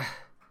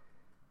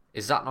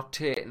 is that not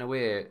taking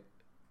away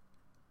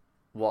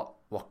what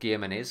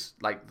gaming is?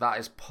 Like, that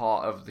is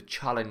part of the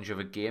challenge of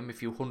a game.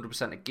 If you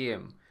 100% a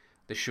game,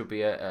 there should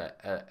be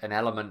an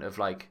element of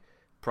like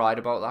pride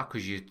about that,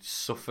 because you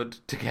suffered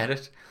to get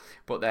it.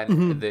 But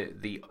then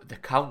the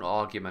counter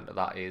argument of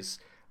that is,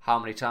 how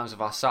many times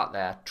have I sat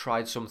there,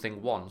 tried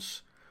something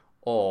once,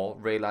 or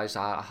realised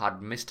I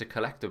had missed a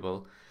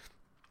collectible,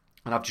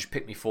 and I've just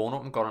picked my phone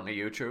up and gone onto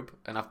YouTube,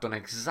 and I've done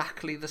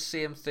exactly the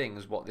same thing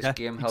as what this Yeah,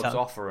 game helps exactly.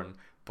 offering,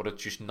 but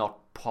it's just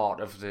not part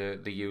of the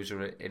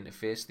user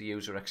interface, the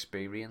user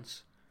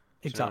experience.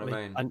 Do you know Exactly. what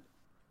I mean?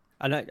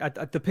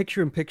 And the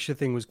picture-in-picture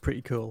thing was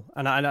pretty cool,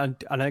 and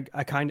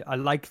I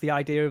like the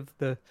idea of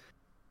the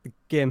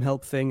game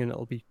help thing, and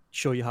it'll be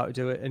show you how to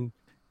do it. And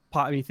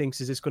part of me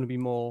thinks, is this going to be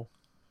more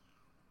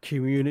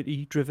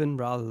community driven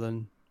rather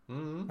than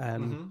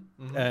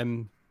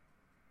um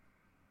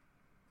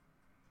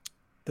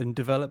than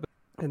development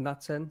in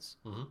that sense?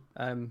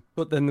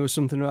 But then there was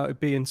something about it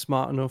being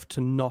smart enough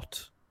to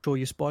not show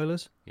you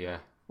spoilers Yeah.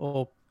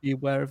 or be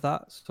aware of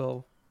that.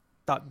 So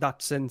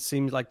that sense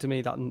seems like to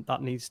me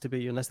that needs to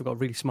be, unless they've got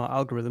really smart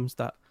algorithms,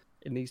 that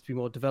it needs to be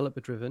more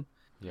developer driven.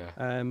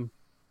 Yeah.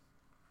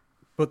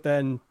 But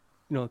then,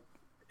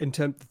 in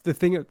terms the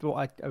thing that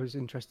what I was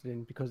interested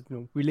in, because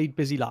we lead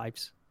busy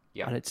lives,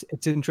 Yeah. and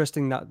it's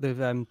interesting that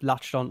they've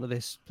latched onto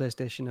this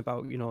PlayStation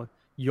about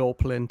your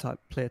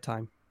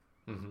playtime,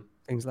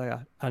 things like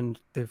that, and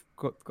they've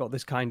got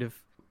this kind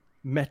of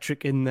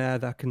metric in there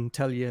that can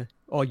tell you,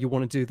 oh, you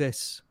want to do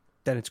this,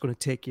 then it's going to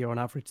take you on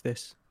average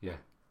this. Yeah.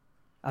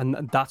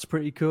 And that's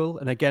pretty cool.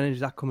 And again, is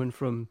that coming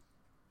from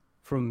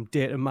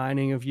data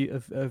mining of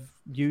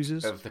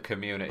users, Of the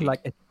community?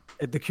 like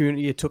the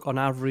community it took on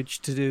average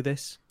to do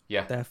this?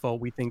 Yeah. Therefore,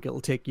 we think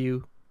it'll take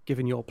you,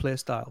 given your play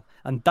style,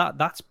 and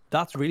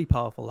that's really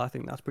powerful. I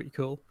think that's pretty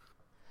cool.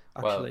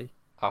 Actually,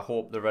 well, I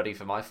hope they're ready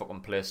for my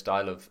fucking play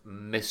style of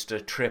Mr.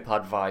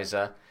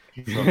 TripAdvisor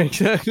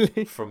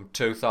exactly. from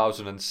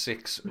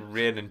 2006,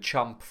 reigning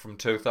champ from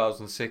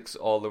 2006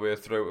 all the way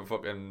through to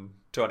fucking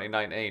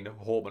 2019,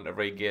 hoping to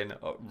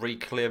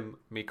reclaim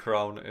me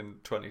crown in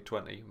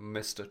 2020,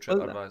 Mr.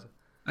 TripAdvisor.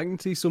 I can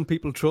see some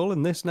people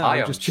trolling this now. I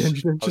am just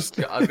changing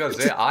it. I was going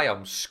to say, I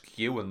am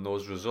skewing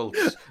those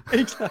results.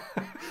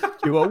 Exactly.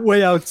 You are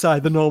way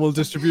outside the normal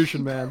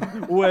distribution,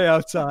 man. Way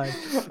outside.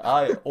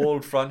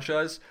 Old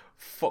franchise,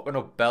 fucking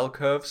up bell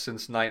curve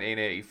since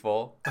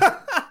 1984.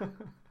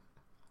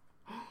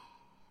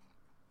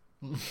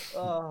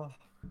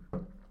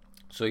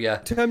 So yeah,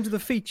 in terms of the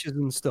features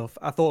and stuff,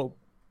 I thought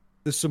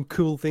there's some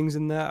cool things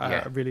in there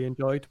I really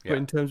enjoyed. But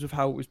in terms of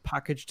how it was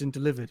packaged and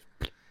delivered,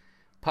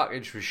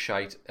 package was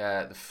shite.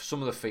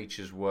 Some of the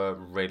features were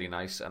really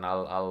nice, and I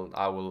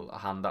will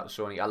hand that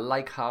to Sony. I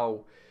like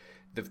how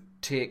they've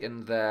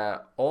taken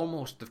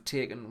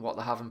what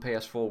they have in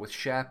PS4 with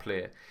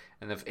SharePlay,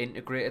 and they've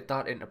integrated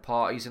that into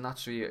parties and that,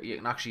 so you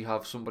can actually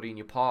have somebody in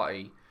your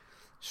party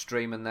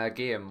streaming their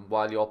game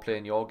while you're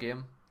playing your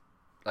game.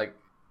 Like,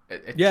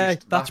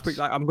 that's pretty.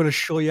 Like, I'm going to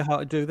show you how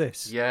to do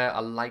this. Yeah, I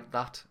like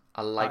that.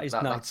 I like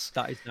that. Nice.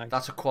 That is nice.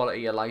 That's a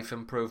quality of life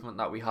improvement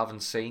that we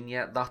haven't seen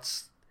yet.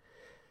 That's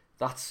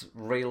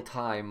real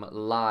time,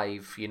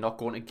 live. You're not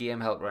going to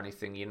game help or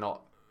anything. You're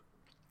not,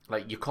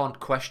 like, you can't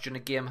question a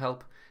game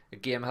help. A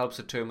game help's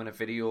a 2-minute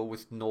video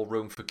with no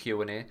room for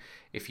Q&A.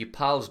 If your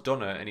pal's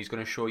done it and he's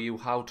going to show you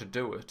how to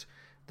do it,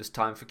 there's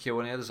time for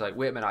Q&A. There's like,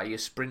 wait a minute, are you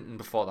sprinting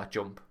before that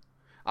jump?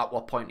 At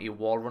what point are you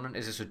wall running?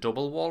 Is this a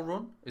double wall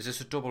run? Is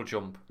this a double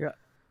jump? Yeah.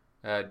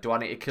 Do I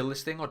need to kill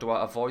this thing or do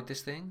I avoid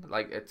this thing?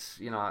 Like,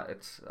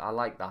 I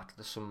like that.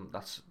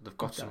 They've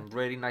got some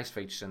really nice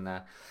features in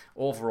there.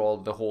 Overall,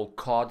 the whole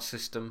card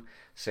system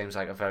seems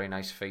like a very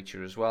nice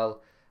feature as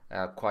well.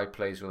 Quite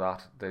pleased with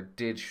that. They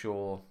did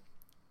show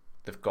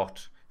they've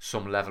got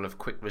some level of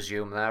quick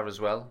resume there as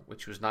well,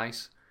 which was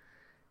nice.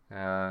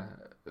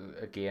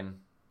 Again,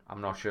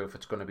 I'm not sure if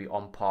it's going to be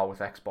on par with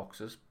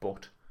Xboxes,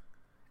 but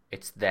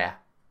it's there,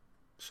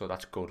 so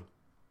that's good.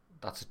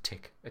 That's a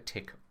tick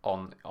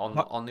on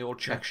the old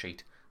check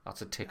sheet.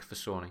 That's a tick for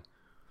Sony.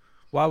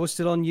 While we're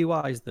still on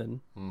UIs,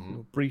 then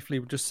briefly,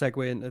 we'll just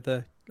segue into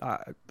the.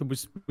 There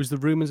was the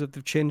rumors of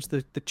they've changed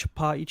the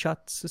party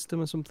chat system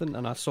or something,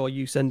 and I saw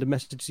you send a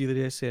message the other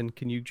day saying,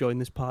 "Can you join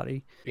this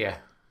party?" Yeah.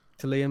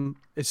 To Liam,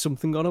 is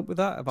something gone up with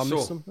that? Have I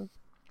missed something?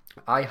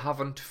 I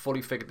haven't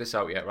fully figured this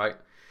out yet, right?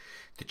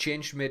 The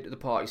change made to the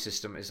party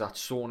system is that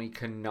Sony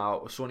can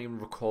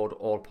record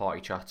all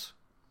party chats.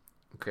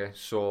 Okay,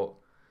 so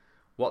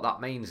what that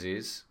means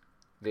is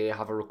they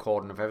have a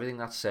recording of everything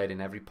that's said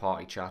in every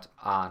party chat,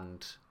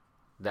 and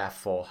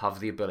therefore have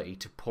the ability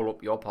to pull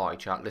up your party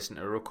chat, listen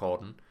to a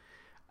recording,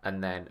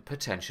 and then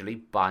potentially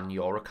ban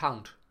your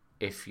account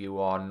if you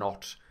are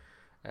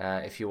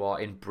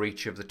in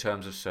breach of the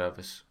terms of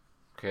service.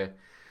 Okay,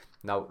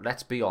 now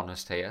let's be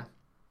honest here.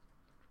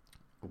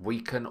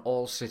 We can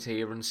all sit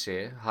here and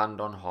say, hand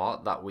on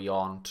heart, that we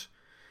aren't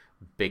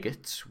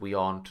bigots, we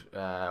aren't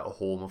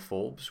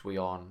homophobes, we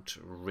aren't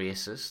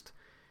racist,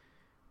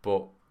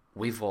 but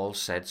we've all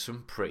said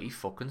some pretty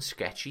fucking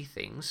sketchy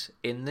things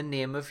in the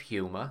name of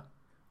humour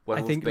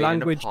when we've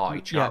been in a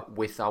party chat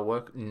with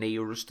our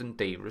nearest and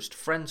dearest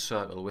friend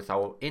circle, with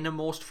our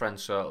innermost friend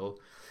circle.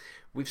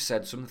 We've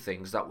said some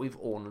things that we've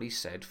only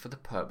said for the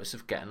purpose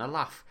of getting a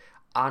laugh.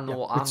 I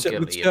know I'm guilty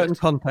of it. Certain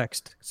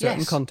context.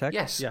 Context.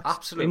 Yes,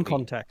 absolutely. In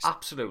context.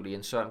 Absolutely,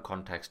 in certain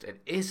context.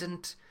 It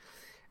isn't...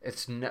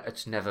 It's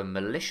never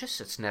malicious.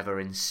 It's never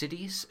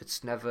insidious.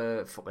 It's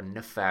never fucking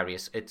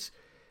nefarious. It's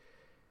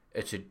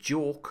a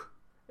joke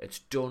It's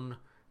done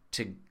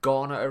to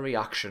garner a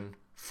reaction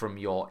from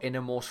your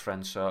innermost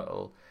friend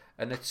circle,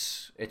 and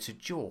it's a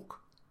joke.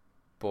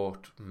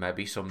 But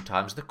maybe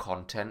sometimes the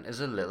content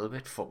is a little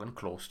bit fucking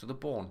close to the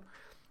bone.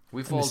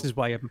 This is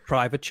why you have a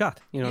private chat.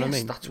 You know what I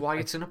mean? That's why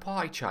it's in a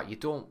party chat. You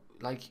don't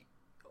like.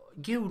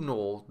 You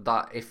know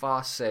that if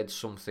I said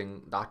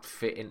something that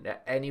fit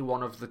into any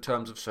one of the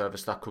terms of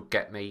service that could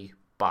get me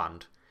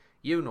banned,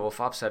 you know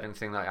if I've said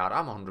anything like that,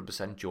 I'm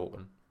 100%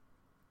 joking.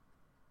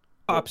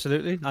 But,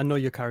 absolutely, I know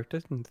your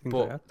character and things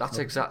like that. That's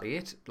exactly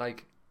it.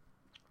 Like,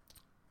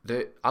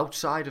 the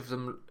outside of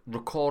them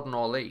recording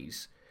all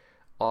these,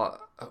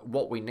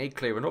 what we need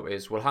clearing up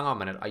is, well, hang on a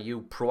minute, are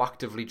you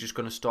proactively just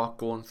going to start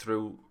going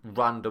through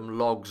random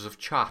logs of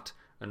chat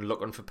and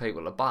looking for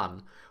people to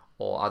ban,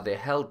 or are they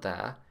held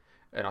there?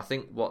 And I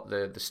think what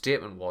the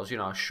statement was,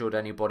 should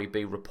anybody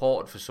be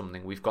reported for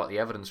something, we've got the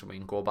evidence and we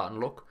can go back and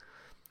look.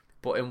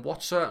 But in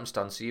what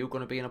circumstance are you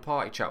going to be in a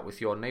party chat with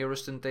your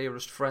nearest and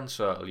dearest friend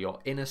circle, your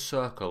inner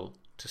circle,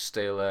 to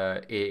steal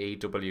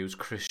AEW's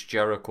Chris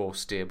Jericho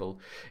stable?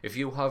 If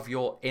you have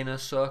your inner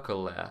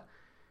circle there,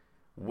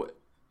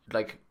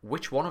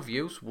 which one of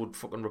yous would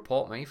fucking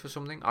report me for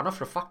something? I know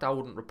for a fact I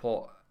wouldn't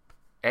report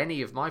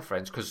any of my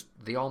friends because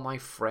they are my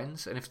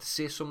friends, and if they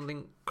say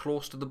something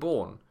close to the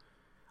bone,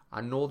 I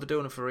know they're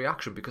doing it for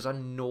reaction because I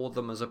know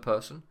them as a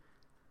person.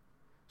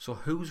 So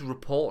who's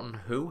reporting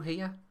who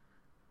here?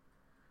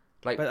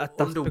 Like,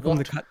 that's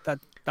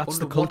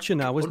the culture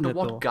now, isn't it?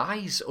 Under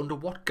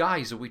what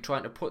guise are we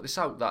trying to put this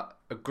out that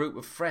a group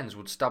of friends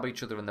would stab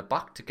each other in the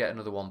back to get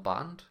another one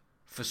banned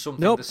for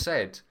something they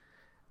said?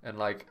 And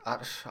like, I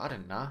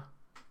don't know.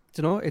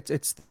 Do you know? Maybe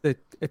it's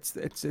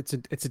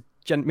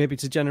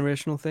a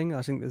generational thing.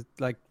 I think there's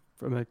like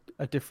from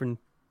a different,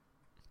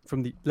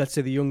 from the, let's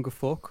say, the younger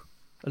folk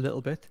a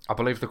little bit. I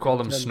believe they call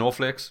them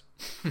snowflakes.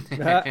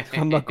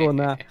 I'm not going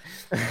there.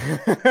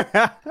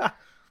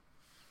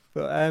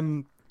 But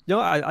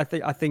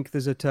I think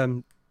there's a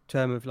term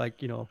of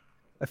like,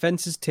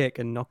 offences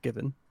taken, not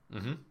given.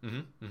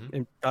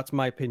 And that's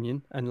my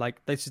opinion. And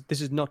like this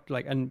is not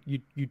like, and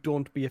you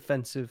don't be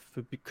offensive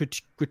for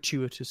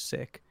gratuitous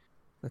sake.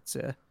 Let's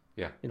say.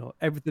 Yeah.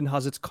 Everything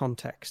has its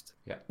context.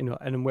 Yeah.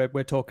 And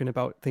we're talking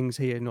about things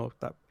here,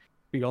 that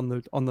be on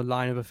the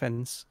line of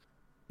offence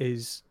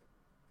is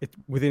it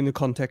within the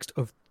context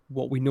of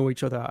what we know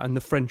each other and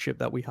the friendship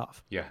that we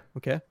have. Yeah.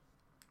 Okay.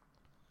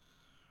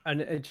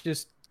 And it's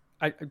just,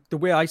 the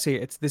way I see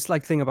it, it's this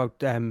like thing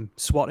about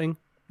swatting.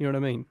 You know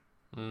what I mean?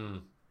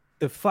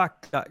 The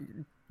fact that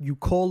you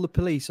call the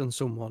police on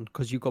someone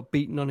because you got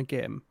beaten on a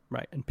game,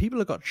 right? And people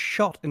have got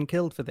shot and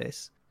killed for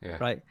this,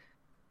 right?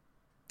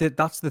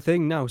 That's the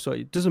thing now. So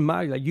it doesn't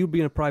matter. Like, you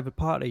being a private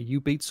party, you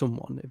beat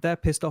someone. If they're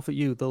pissed off at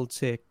you,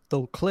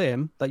 they'll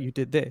claim that you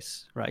did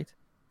this, right?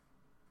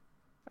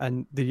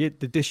 And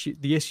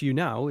the issue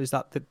now is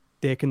that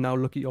they can now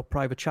look at your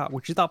private chat,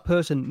 which is that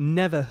person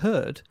never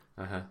heard.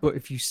 But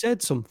if you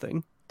said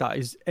something that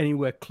is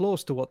anywhere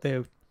close to what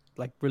they're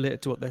like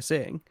related to what they're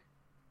saying,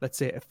 let's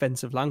say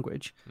offensive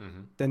language,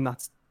 then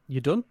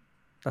you're done.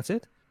 That's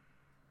it.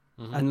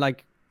 And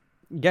like,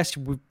 yes,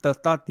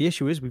 the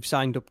issue is we've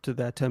signed up to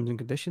their terms and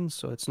conditions,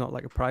 so it's not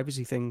like a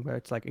privacy thing where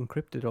it's like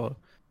encrypted or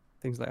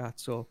things like that.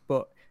 So,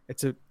 but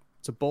it's a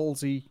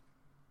ballsy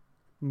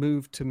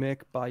move to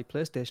make by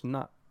PlayStation,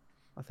 that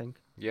I think.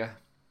 Yeah,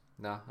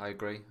 no, I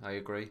agree.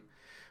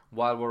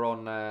 While we're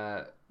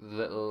on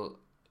little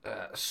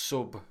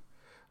sub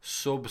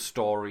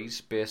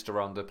stories based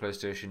around the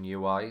PlayStation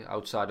UI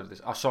outside of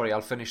this.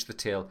 I'll finish the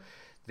tale.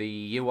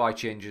 The UI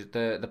changes,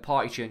 the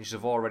party changes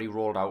have already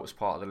rolled out as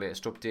part of the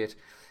latest update,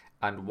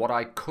 and what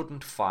I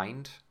couldn't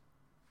find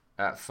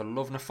for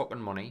love nor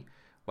fucking money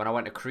when I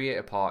went to create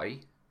a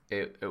party,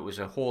 it was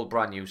a whole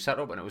brand new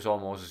setup, and it was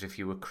almost as if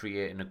you were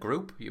creating a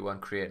group. You weren't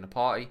creating a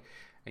party,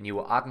 and you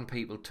were adding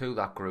people to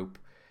that group.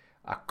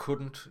 I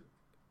couldn't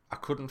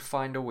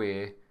find a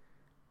way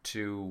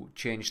to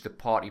change the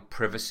party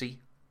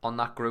privacy on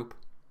that group.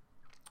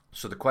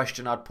 So the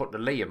question I'd put to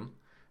Liam,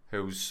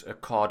 who's a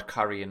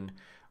card-carrying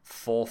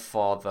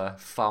forefather,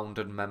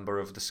 founded member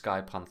of the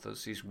Sky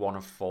Panthers. He's one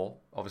of four.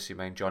 Obviously,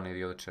 me and Johnny are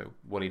the other two.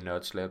 Willie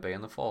Nerdslayer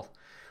being the fourth.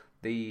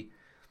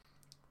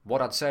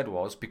 What I'd said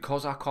was,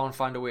 because I can't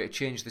find a way to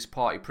change this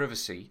party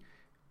privacy,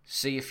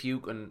 see if you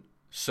can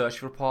search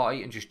for a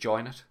party and just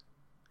join it.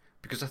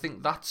 Because I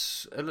think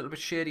that's a little bit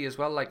shady as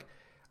well. Like,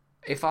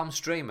 if I'm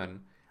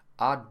streaming,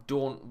 I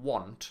don't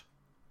want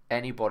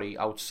anybody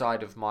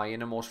outside of my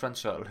innermost friend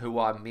circle who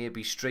I may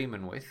be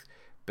streaming with,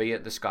 be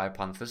it the Sky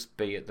Panthers,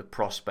 be it the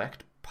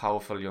Prospect,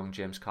 powerful young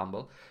James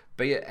Campbell,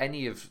 be it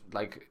any of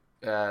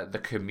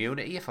the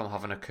community, if I'm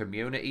having a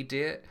community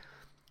date,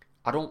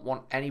 I don't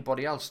want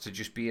anybody else to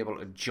just be able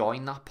to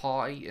join that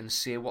party and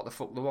say what the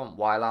fuck they want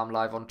while I'm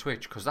live on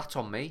Twitch, because that's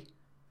on me.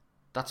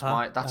 That's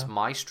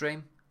my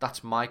stream.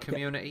 That's my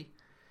community.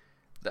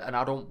 Yeah. And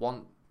I don't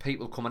want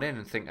people coming in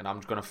and thinking I'm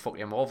just going to fuck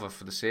him over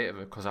for the sake of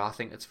it because I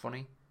think it's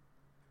funny.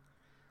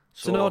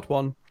 It's an odd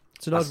one.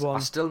 I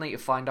still need to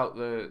find out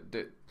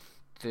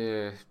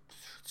the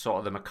sort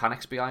of the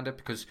mechanics behind it,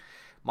 because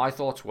my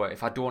thoughts were,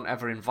 if I don't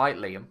ever invite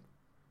Liam,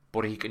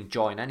 but he can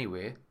join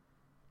anyway,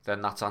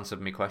 then that's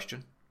answered my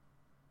question.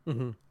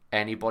 Mm-hmm.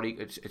 Anybody,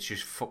 it's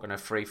just fucking a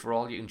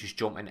free-for-all. You can just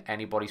jump in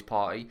anybody's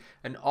party.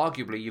 And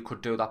arguably, you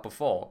could do that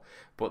before,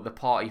 but the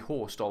party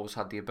host always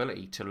had the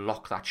ability to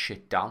lock that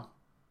shit down.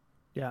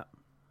 Yeah.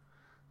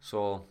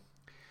 So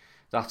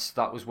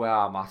that was where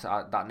I'm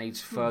at. That needs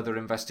further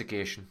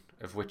investigation,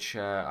 of which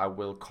I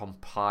will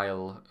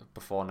compile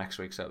before next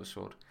week's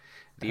episode.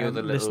 The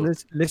other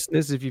listeners,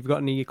 if you've got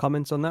any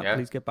comments on that,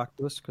 please get back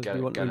to us, because we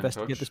want to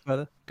investigate this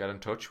further. Get in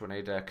touch. We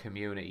need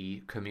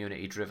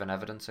community-driven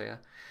evidence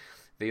here.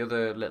 The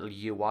other little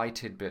UI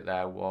tidbit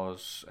there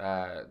was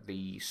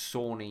the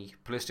Sony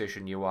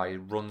PlayStation UI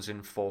runs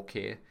in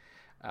 4K,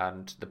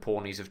 and the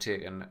ponies have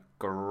taken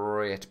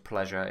great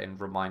pleasure in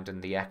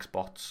reminding the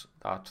Xbox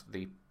that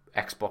the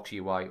Xbox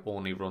UI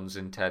only runs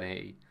in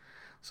 1080.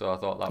 So I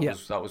thought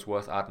that was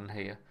worth adding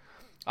here.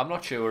 I'm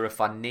not sure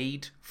if I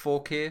need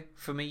 4K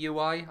for my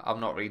UI. I'm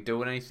not really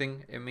doing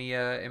anything in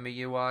my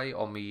UI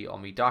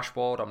on my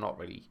dashboard.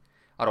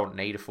 I don't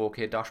need a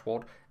 4K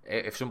dashboard.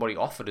 If somebody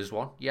offered us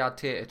one, yeah, I'd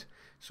take it.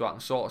 So I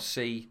can sort of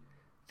see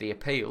the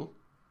appeal,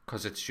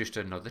 because it's just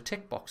another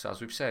tick box,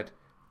 as we've said.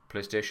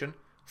 PlayStation,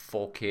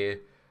 4K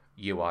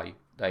UI.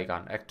 There you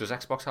go. Does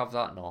Xbox have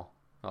that? No.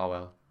 Oh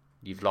well,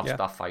 you've lost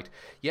that fight.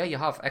 Yeah, you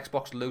have.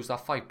 Xbox lose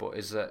that fight, but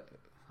is it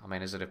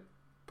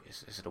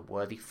a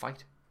worthy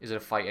fight? Is it a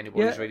fight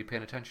anybody's really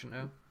paying attention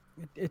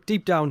to?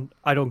 Deep down,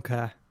 I don't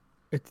care.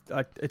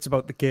 It's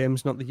about the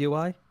games, not the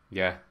UI.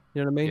 Yeah.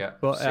 You know what I mean? Yeah,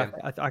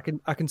 but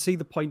I can see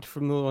the point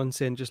from the one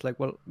saying just like,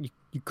 well,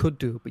 you could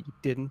do it, but you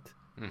didn't.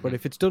 Mm-hmm. But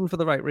if it's done for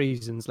the right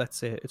reasons, let's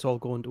say it's all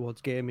going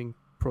towards gaming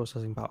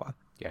processing power.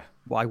 Yeah.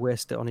 Why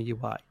waste it on a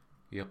UI?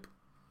 Yep.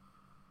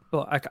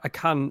 But I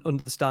can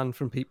understand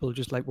from people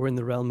just like, we're in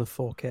the realm of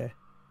 4K.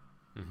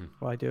 Mm-hmm.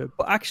 Why do it?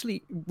 But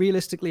actually,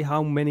 realistically,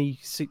 how many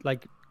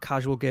like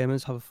casual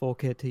gamers have a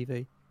 4K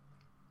TV?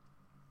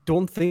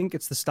 Don't think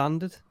it's the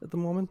standard at the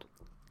moment.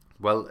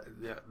 Well,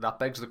 that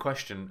begs the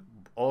question.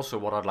 Also,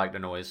 what I'd like to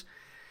know is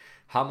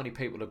how many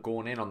people are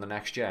going in on the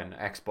next gen,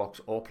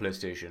 Xbox or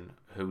PlayStation,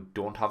 who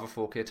don't have a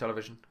 4K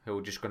television, who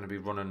are just going to be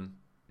running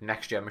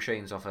next gen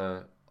machines off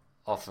a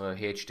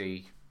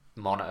HD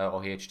monitor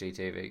or HD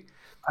TV.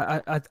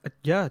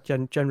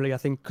 Generally, I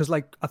think, because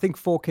I think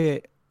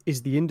 4K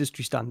is the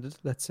industry standard,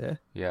 let's say.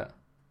 Yeah.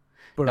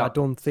 But I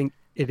don't think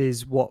it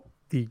is what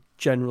the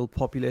general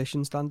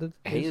population standard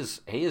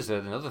is. Here's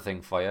another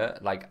thing for you.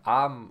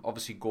 I'm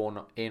obviously going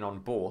in on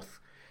both,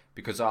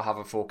 because I have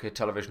a 4K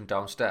television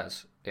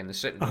downstairs in the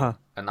sitting room,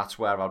 and that's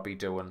where I'll be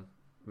doing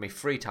my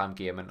free time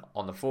gaming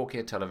on the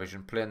 4K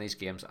television, playing these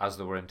games as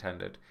they were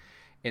intended.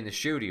 In the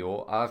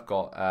studio, I've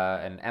got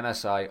an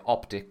MSI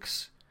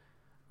Optics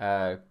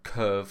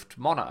curved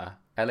monitor,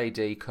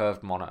 LED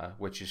curved monitor,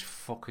 which is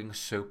fucking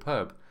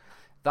superb.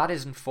 That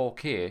isn't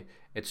 4K,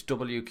 it's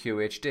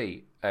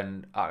WQHD,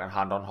 and I can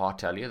hand on heart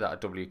tell you that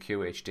a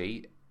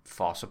WQHD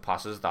far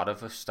surpasses that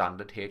of a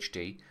standard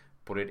HD,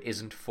 but it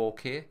isn't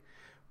 4K.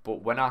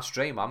 But when I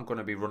stream, I'm going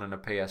to be running a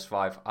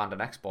PS5 and an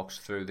Xbox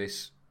through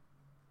this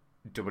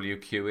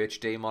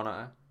WQHD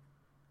monitor,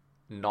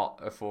 not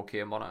a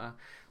 4K monitor.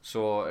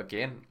 So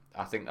again,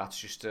 I think that's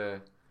just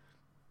a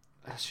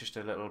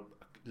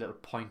little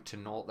point to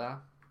note there.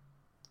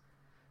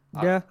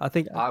 Yeah, I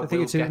think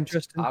it's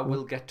interesting. I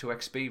will get to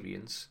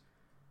experience.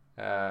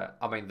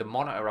 The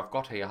monitor I've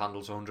got here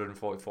handles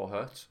 144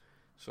 hertz,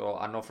 so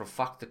I know for a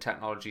fact the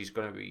technology is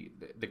going to be,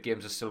 the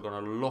games are still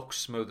going to look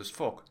smooth as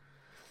fuck,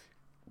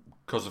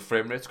 because the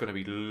frame rate's going to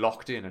be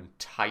locked in and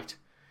tight.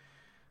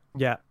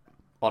 Yeah.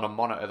 On a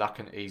monitor that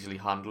can easily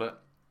handle it,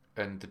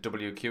 and the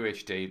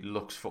WQHD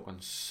looks fucking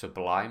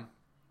sublime.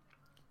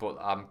 But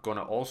I'm going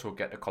to also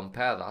get to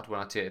compare that when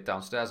I take it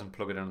downstairs and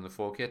plug it in on the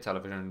 4K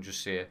television and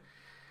just say,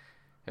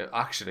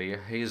 actually,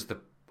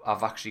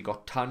 I've actually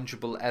got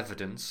tangible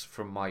evidence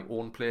from my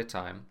own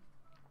playtime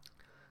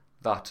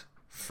that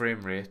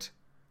frame rate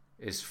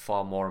is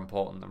far more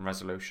important than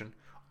resolution.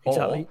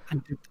 Exactly.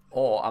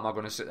 Or am I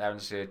going to sit there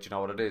and say, do you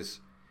know what it is?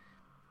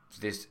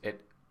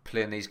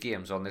 Playing these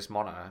games on this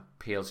monitor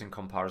pales in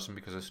comparison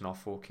because it's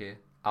not 4K.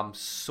 I'm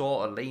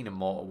sort of leaning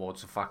more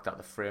towards the fact that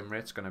the frame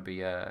rate's going to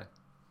be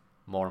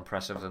more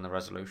impressive than the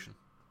resolution.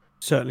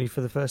 Certainly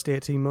for the first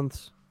 18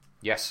 months.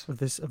 Yes. Of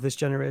this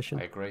generation.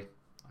 I agree.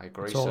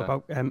 It's all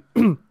about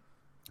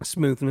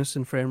smoothness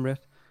and frame rate.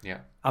 Yeah.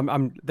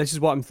 This is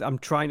what I'm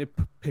trying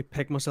to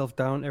peg myself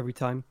down every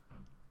time.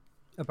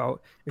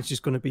 It's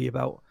just going to be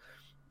about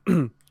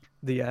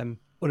the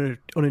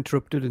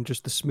uninterrupted and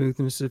just the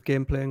smoothness of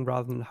gameplaying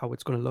rather than how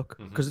it's going to look,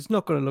 because it's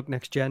not going to look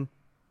next gen.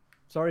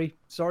 Sorry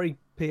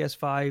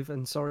PS5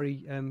 and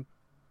sorry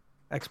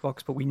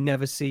Xbox, but we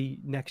never see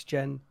next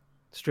gen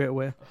straight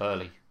away.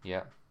 Early,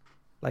 yeah.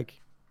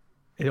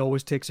 It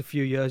always takes a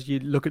few years. You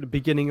look at the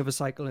beginning of a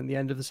cycle and the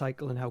end of the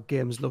cycle and how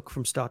games look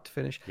from start to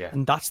finish. Yeah.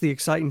 And that's the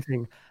exciting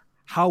thing.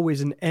 How is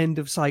an end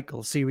of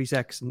cycle Series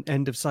X and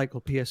end of cycle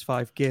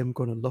PS5 game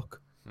going to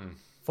look?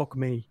 Fuck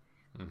me.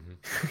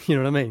 Mm-hmm. You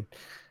know what I mean?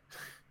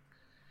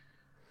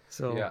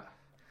 So yeah,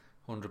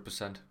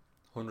 100%.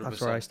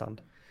 That's where I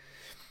stand.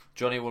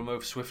 Johnny, we'll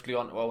move swiftly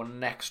on to our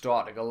next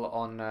article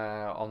on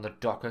the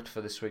docket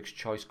for this week's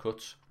Choice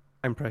Cuts.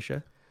 Time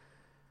pressure.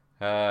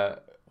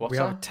 What's we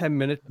that? have a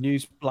 10-minute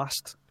news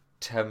blast.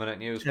 10-minute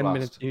news 10 blast.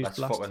 minute news Let's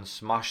blast. fucking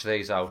smash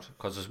these out,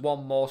 because there's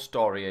one more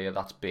story here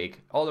that's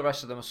big. All the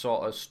rest of them are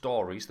sort of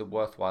stories, they're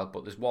worthwhile,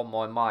 but there's one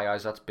more in my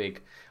eyes that's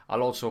big.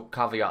 I'll also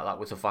caveat that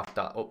with the fact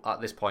that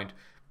at this point,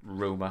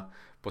 rumour,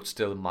 but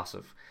still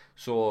massive.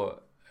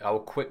 So, our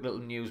quick little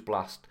news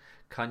blast.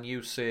 Can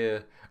you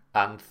say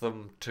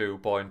Anthem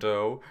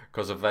 2.0?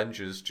 Because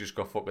Avengers just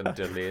got fucking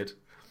delayed.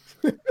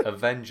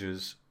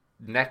 Avengers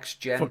next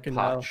gen Fucking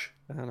patch.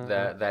 hell.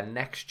 Their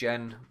next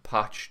gen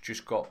patch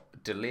just got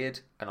delayed,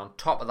 and on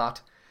top of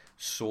that,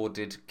 so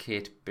did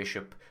Kate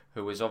Bishop,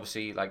 who is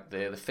obviously like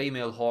the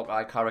female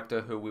Hawkeye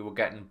character who we were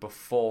getting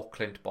before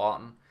Clint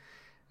Barton.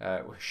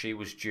 She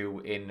was due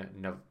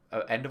in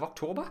end of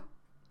October.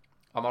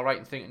 Am I right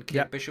in thinking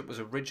Kate Bishop was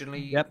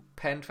originally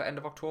penned for end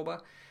of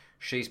October?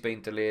 She's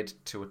been delayed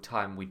to a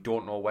time we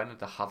don't know when.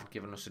 They haven't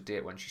given us a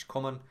date when she's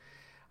coming,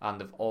 and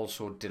they've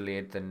also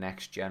delayed the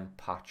next gen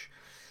patch.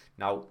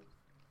 Now,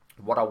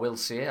 what I will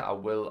say, I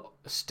will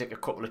stick a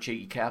couple of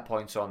cheeky care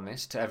points on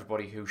this to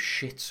everybody who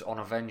shits on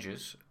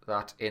Avengers,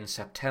 that in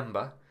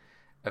September,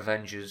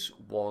 Avengers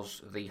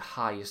was the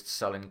highest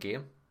selling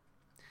game.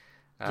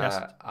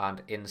 Yes.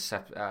 And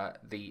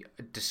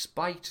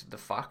despite the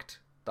fact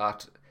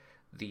that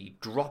the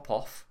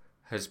drop-off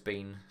has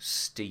been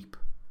steep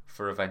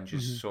for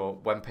Avengers. Mm-hmm. So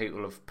when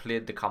people have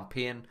played the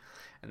campaign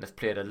and they've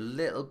played a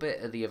little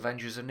bit of the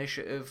Avengers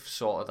Initiative,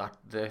 sort of that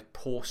the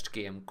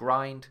post-game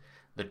grind,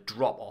 the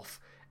drop-off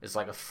is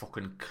like a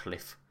fucking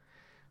cliff.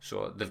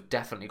 So they've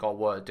definitely got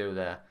work to do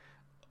there.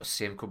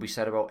 Same could be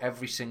said about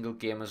every single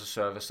game as a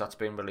service that's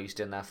been released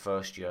in their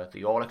first year.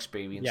 They all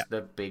experience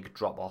the big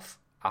drop-off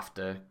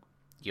after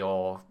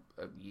your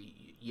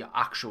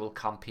actual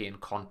campaign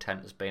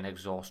content has been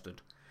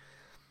exhausted.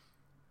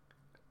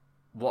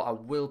 What I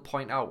will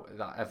point out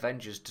that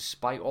Avengers,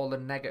 despite all the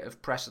negative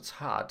press it's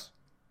had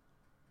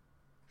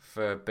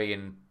for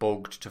being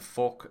bugged to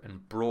fuck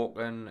and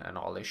broken and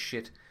all this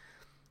shit,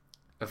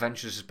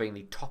 Avengers has been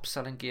the top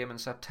selling game in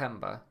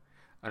September,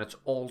 and it's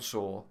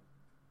also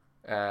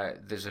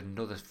there's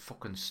another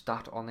fucking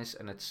stat on this,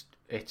 and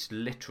it's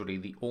literally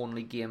the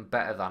only game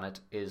better than it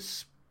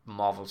is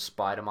Marvel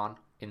Spider-Man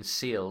in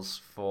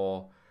sales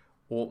for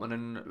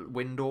opening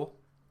window.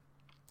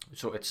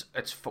 So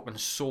it's fucking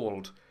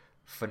sold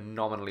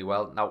phenomenally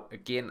well. Now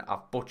again,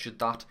 I've butchered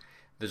that.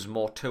 There's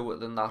more to it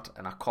than that,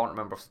 and I can't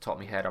remember off the top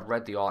of my head. I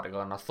read the article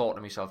and I thought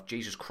to myself,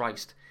 Jesus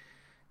Christ,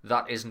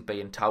 that isn't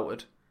being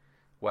touted,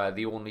 where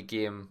the only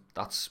game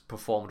that's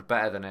performed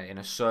better than it in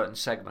a certain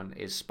segment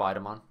is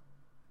Spider-Man,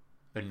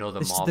 another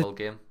Marvel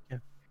game. Yeah,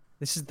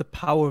 this is the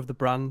power of the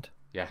brand.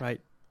 Yeah,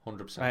 right,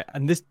 100%. Right,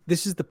 and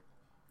this is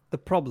the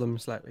problem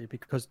slightly,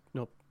 because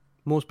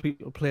most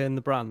people play in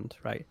the brand,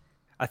 right?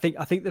 I think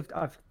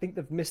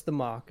they've missed the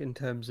mark in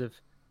terms of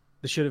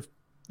they should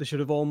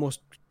have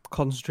almost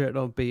concentrated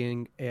on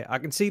being. I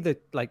can see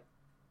that, like,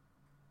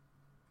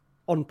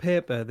 on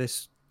paper,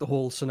 the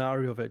whole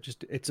scenario of it,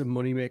 just it's a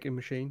money making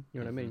machine. You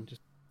know what I mean? Just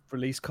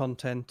release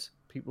content,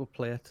 people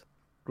play it,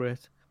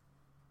 great.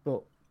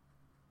 But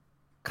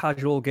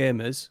casual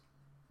gamers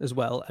as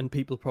well, and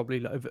people probably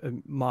like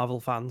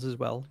Marvel fans as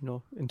well,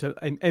 into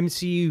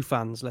MCU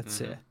fans, let's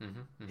say,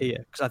 here,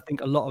 because I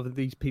think a lot of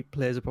these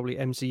players are probably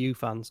MCU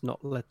fans, not,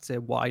 let's say,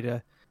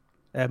 wider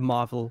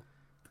Marvel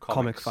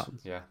comic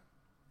fans. Yeah.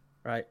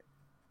 Right.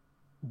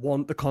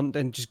 Want the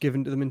content just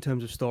given to them in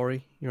terms of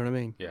story, you know what I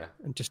mean? Yeah.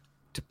 And just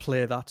to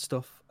play that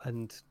stuff.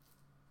 And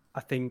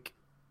I think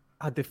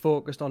had they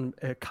focused on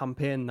a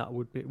campaign,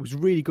 it was a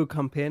really good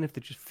campaign if they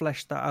just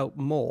fleshed that out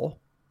more.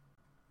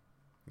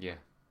 Yeah.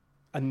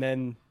 And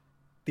then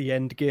the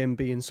end game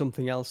being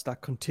something else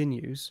that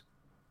continues,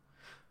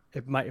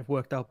 it might have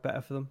worked out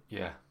better for them.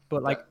 Yeah.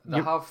 But like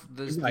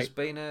there's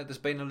been a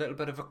little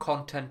bit of a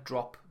content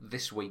drop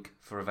this week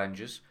for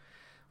Avengers,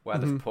 where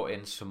they've put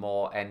in some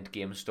more end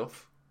game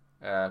stuff,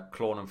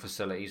 cloning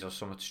facilities or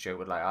something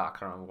stupid like that. I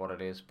can't remember what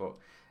it is, but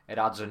it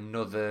adds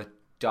another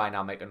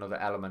dynamic, another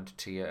element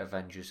to your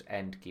Avengers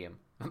end game.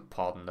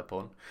 Pardon the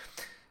pun.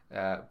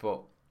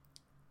 But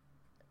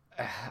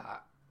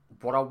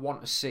what I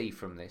want to see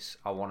from this,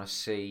 I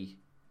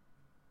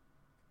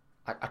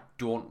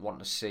don't want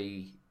to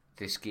see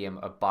this game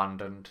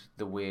abandoned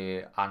the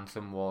way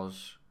Anthem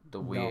was.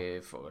 To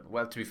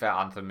be fair,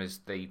 Anthem is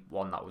the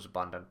one that was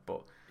abandoned,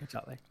 but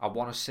exactly. I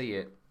want to see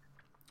it.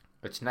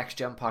 Its next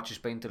gen patch has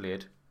been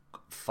delayed.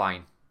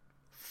 Fine.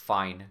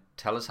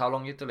 Tell us how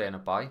long you're delaying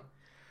it by.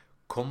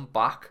 Come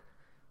back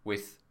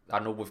with. I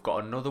know we've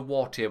got another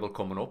war table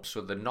coming up, so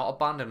they're not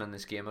abandoning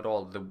this game at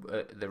all.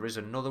 There is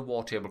another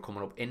war table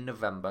coming up in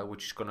November,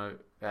 which is going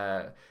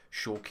to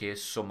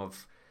showcase some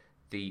of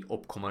the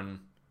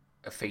upcoming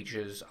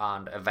features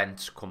and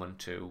events coming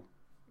to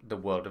the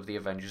world of the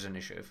Avengers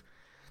Initiative.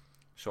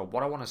 So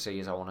what I want to see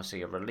is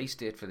a release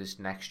date for this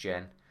next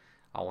gen.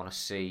 I want to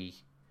see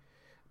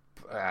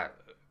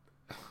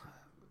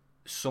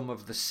some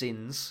of the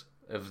sins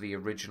of the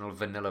original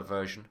vanilla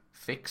version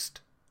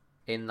fixed.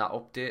 in that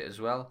update as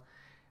well.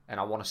 And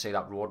I want to see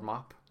that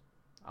roadmap.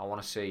 I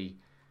want to see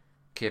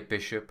Kate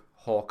Bishop,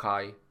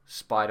 Hawkeye,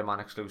 Spider-Man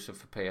exclusive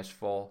for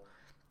PS4,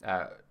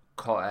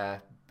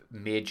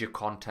 major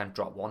content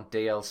drop 1,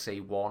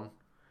 DLC 1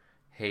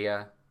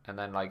 here, and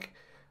then like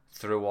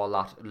through all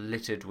that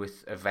littered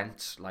with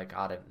events like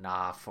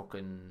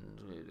fucking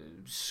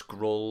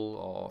Skrull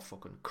or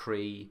fucking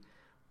Kree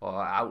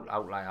or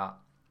out like that.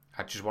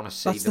 I just want to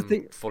see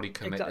them fully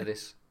commit to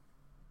this.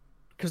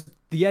 Because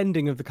the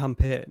ending of the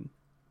campaign,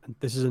 and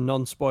this is a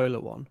non-spoiler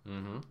one,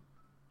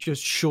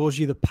 just shows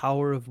you the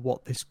power of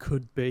what this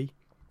could be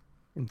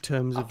in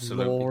terms of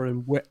lore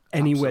and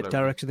anywhere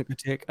direction it could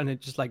take. And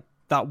it just like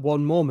that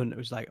one moment, it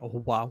was like,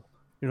 oh wow,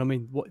 you know what I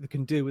mean? What they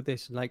can do with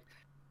this, and like,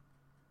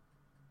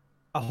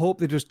 I hope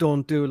they just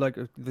don't do like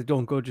they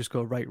don't just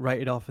go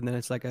write it off, and then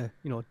it's like a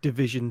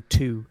Division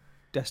 2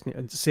 Destiny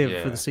and save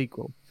it for the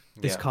sequel.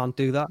 This can't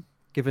do that,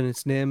 given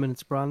its name and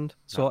its brand.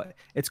 So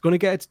it's going to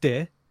get its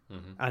day,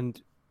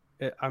 and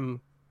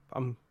I'm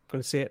going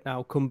to say it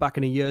now. Come back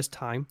in a year's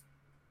time,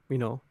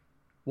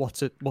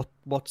 what's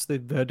the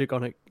verdict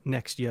on it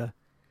next year?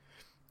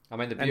 I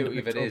mean, the beauty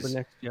of it is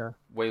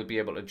we'll be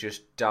able to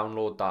just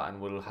download that, and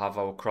we'll have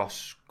our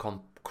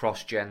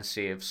cross-gen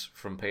saves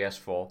from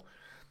PS4.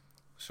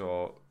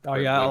 So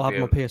I'll have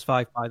my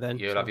PS5 by then.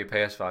 You'll have your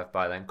PS5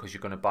 by then because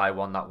you're going to buy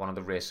one that one of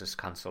the races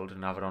cancelled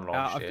and have it on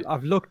launch date.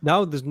 I've looked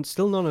now. There's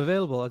still none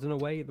available. I don't know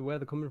where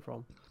they're coming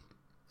from.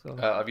 So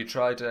have you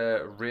tried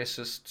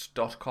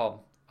racists.com?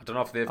 I don't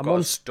know if they've got a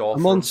storefront.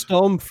 I'm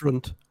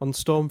on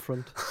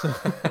Stormfront.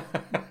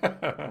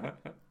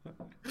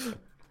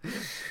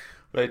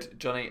 Right,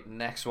 Johnny,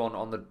 next one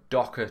on the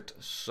docket,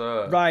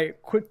 sir. Right,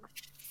 quick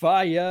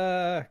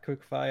fire.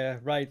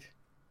 Right.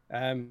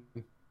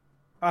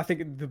 I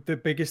think the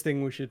biggest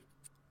thing we should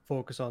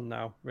focus on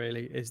now,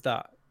 really, is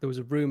that there was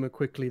a rumor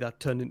quickly that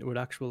turned into an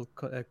actual.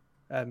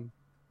 I've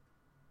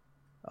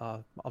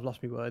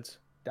lost my words.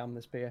 Damn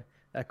this beer.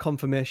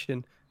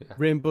 Confirmation. Yeah.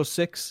 Rainbow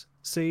Six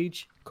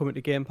Siege coming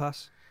to Game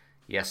Pass.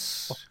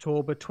 Yes.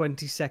 October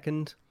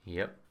 22nd.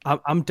 Yep.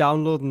 I'm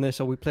downloading this.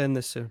 Are we playing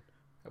this soon?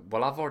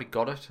 Well, I've already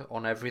got it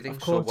on everything.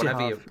 So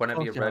whenever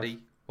you're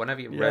ready.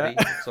 Whenever you're ready,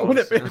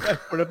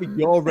 whenever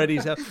you're ready,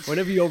 sir.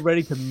 Whenever you're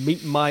ready to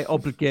meet my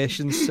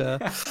obligations, sir.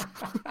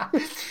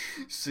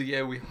 So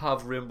yeah, we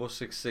have Rainbow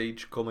Six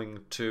Siege coming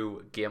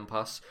to Game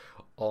Pass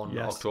on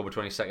October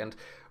 22nd.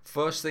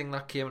 First thing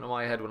that came into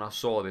my head when I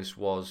saw this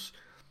was,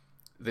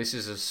 this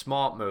is a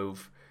smart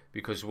move,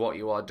 because what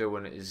you are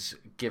doing is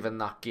giving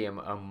that game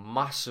a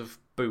massive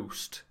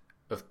boost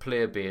of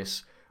player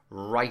base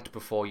right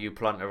before you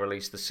plan to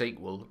release the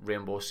sequel,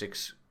 Rainbow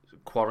Six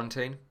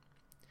Quarantine.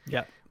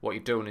 Yeah. What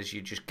you're doing is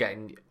you're just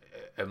getting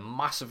a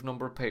massive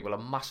number of people,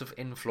 a massive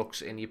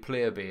influx in your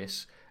player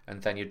base,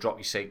 and then you drop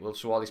your sequel.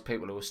 So all these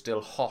people who are still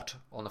hot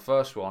on the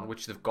first one,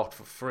 which they've got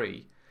for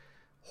free,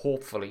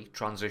 hopefully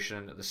transition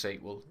into the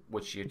sequel,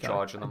 which you're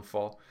charging them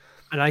for.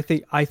 And I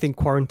think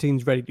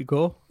Quarantine's ready to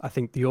go. I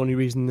think the only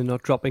reason they're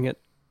not dropping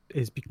it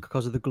is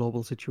because of the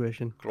global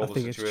situation. I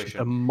think it's just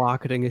a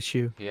marketing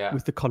issue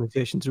with the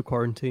connotations of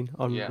Quarantine,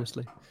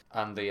 honestly. Yeah.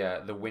 And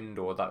the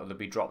window that they'll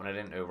be dropping it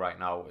into right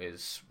now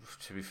is,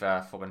 to be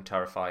fair, fucking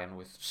terrifying,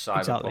 with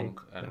Cyberpunk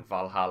and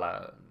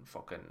Valhalla and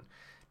fucking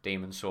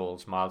Demon's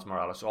Souls, Miles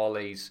Morales, all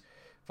these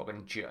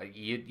fucking...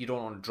 You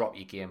don't want to drop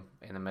your game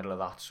in the middle of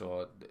that,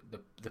 so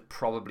they're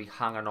probably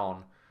hanging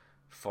on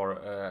for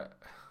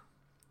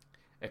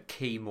a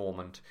key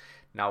moment.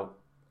 Now,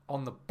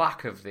 on the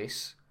back of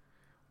this,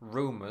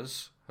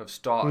 rumours have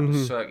started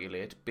to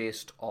circulate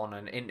based on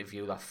an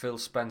interview that Phil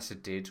Spencer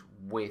did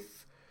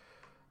with...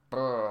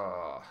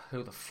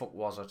 who the fuck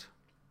was it?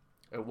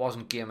 It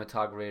wasn't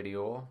Gamertag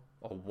Radio.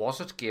 Or was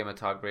it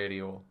Gamertag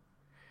Radio?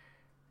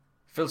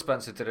 Phil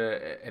Spencer did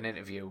an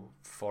interview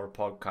for a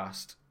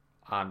podcast,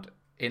 and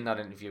in that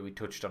interview he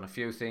touched on a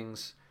few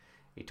things.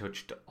 He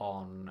touched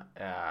on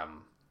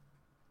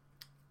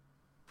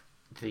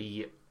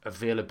the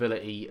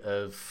availability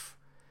of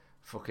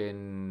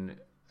fucking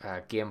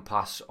Game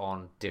Pass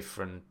on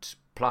different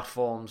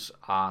platforms,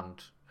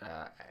 and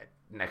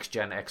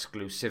next-gen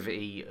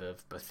exclusivity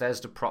of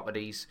Bethesda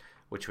properties,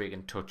 which we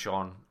can touch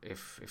on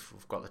if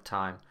we've got the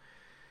time.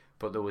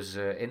 But there was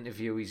an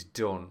interview he's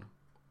done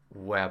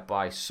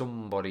whereby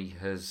somebody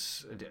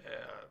has...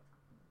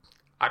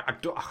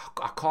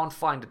 I can't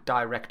find a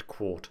direct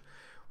quote.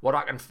 What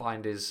I can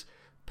find is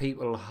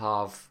people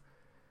have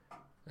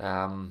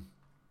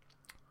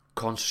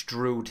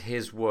construed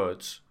his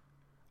words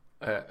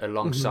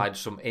alongside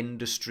some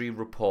industry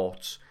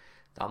reports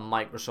that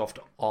Microsoft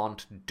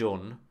aren't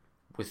done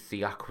with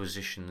the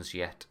acquisitions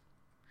yet.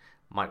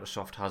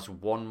 Microsoft has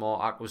one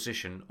more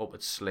acquisition up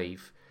its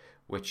sleeve,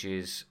 which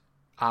is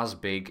as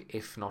big,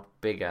 if not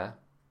bigger,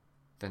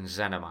 than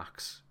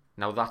ZeniMax.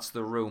 Now that's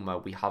the rumour.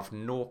 We have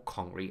no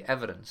concrete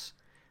evidence.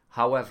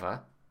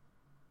 However,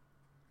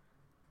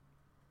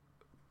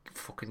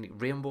 fucking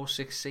Rainbow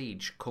Six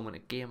Siege coming to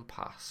Game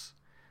Pass,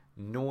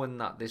 knowing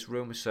that this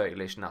rumour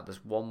circulation that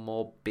there's one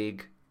more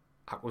big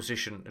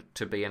acquisition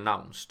to be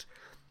announced,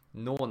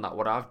 knowing that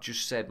what I've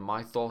just said,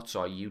 my thoughts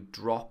are you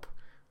drop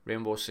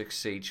Rainbow Six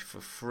Siege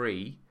for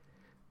free,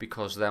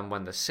 because then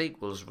when the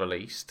sequel's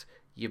released,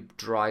 you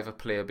drive a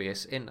player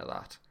base into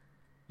that.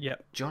 Yeah.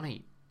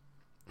 Johnny,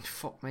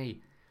 fuck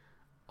me.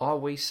 Are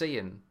we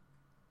seeing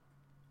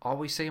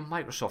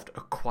Microsoft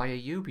acquire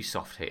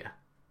Ubisoft here?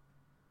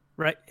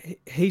 Right.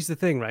 Here's the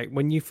thing, right?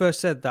 When you first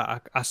said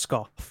that, I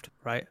scoffed,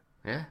 right?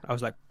 Yeah. I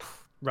was like,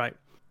 right.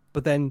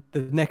 But then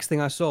the next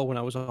thing I saw when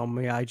I was on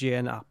my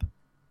IGN app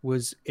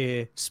was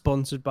a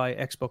sponsored by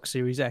Xbox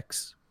Series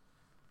X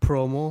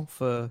promo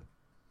for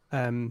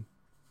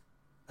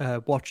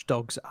Watch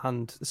Dogs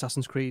and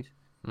Assassin's Creed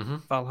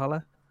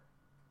Valhalla.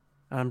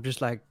 And I'm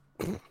just like,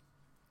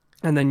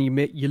 and then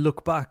you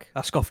look back.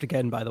 I scoffed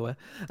again, by the way.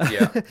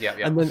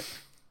 Yeah.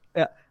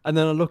 And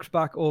then I looked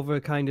back over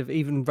kind of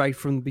even right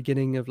from the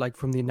beginning of like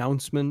from the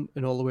announcement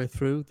and all the way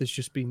through. There's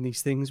just been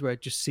these things where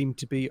it just seemed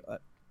to be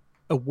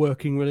a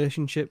working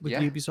relationship with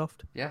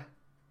Ubisoft. Yeah.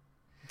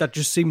 That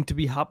just seemed to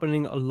be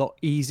happening a lot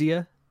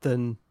easier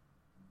than.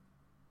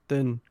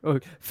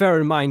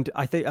 Fair in mind,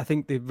 I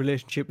think the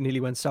relationship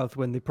nearly went south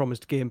when they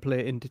promised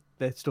gameplay into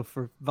their stuff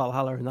for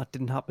Valhalla, and that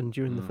didn't happen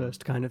during the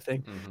first kind of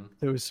thing.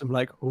 There was some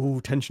like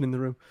tension in the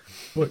room.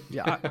 But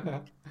yeah,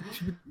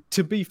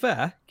 to be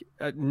fair,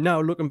 now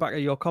looking back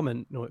at your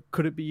comment,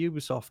 could it be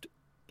Ubisoft?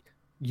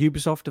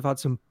 Ubisoft have had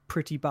some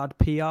pretty bad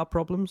PR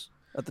problems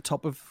at the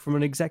top from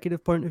an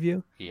executive point of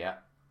view. Yeah,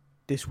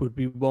 this would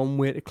be one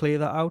way to clear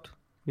that out.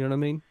 You know what I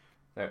mean?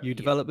 You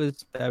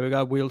developers, there we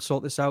go. We'll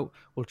sort this out.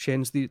 We'll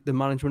change the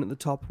management at the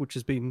top, which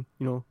has been,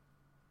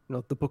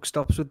 the buck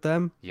stops with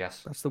them.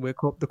 Yes, that's the way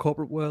the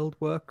corporate world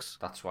works.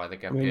 That's why they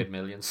get paid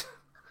millions.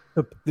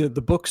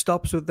 The buck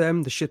stops with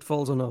them. The shit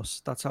falls on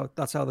us. That's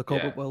how the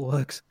corporate world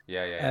works.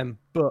 Yeah.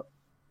 But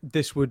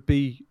this would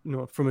be,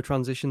 from a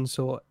transition.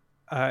 So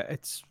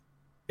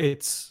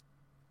it's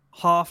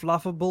half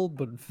laughable,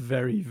 but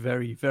very,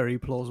 very, very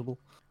plausible.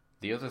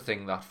 The other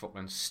thing that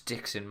fucking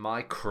sticks in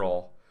my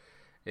craw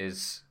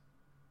is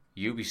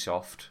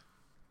Ubisoft,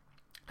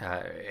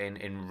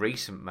 in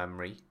recent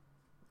memory,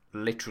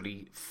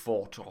 literally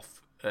fought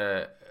off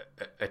a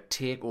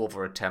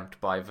takeover attempt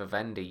by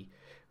Vivendi,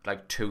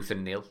 like tooth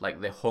and nail.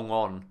 Like they hung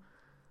on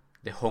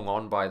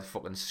by the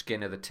fucking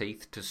skin of the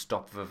teeth to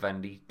stop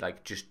Vivendi,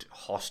 like just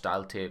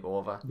hostile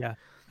takeover. Yeah,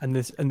 and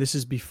this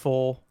is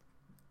before.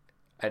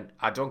 And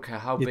I don't care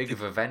how big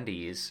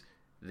Vivendi is,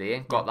 they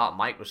ain't got that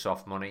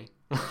Microsoft money.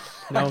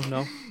 No.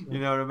 You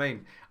know what I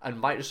mean?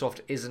 And Microsoft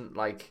isn't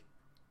like...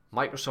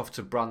 Microsoft's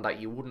a brand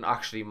that you wouldn't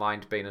actually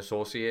mind being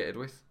associated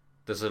with.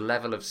 There's a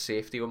level of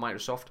safety with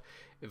Microsoft.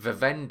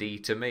 Vivendi,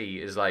 to me,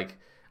 is like,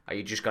 are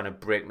you just going to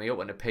break me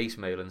up into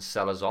piecemeal and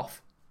sell us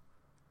off?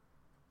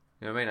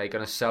 You know what I mean? Are you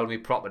going to sell me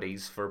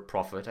properties for a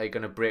profit? Are you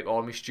going to break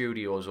all my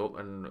studios up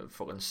and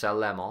fucking sell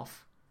them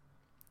off?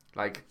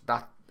 Like,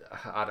 that...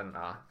 I don't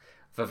know.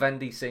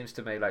 Vivendi seems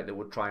to me like they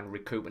would try and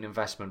recoup an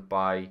investment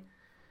by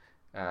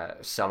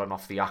selling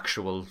off the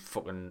actual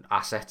fucking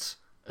assets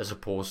as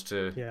opposed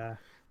to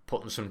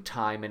putting some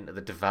time into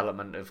the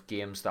development of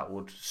games that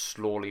would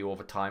slowly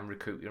over time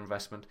recoup your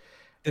investment.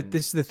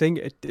 This is the thing.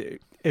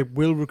 It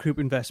will recoup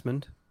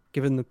investment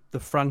given the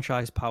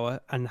franchise power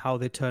and how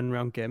they turn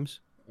around games.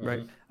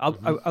 Right.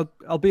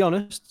 I'll be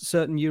honest.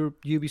 Certain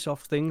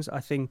Ubisoft things, I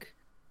think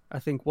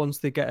once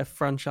they get a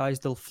franchise,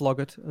 they'll flog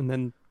it and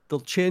then they'll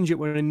change it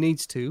when it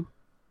needs to.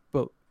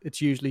 But it's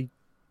usually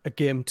a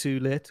game too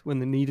late when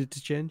they needed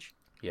to change.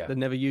 Yeah. They're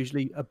never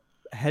usually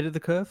ahead of the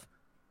curve.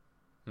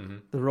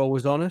 They're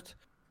always on it.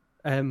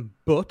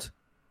 But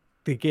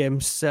the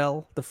games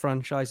sell, the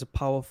franchise are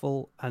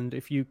powerful, and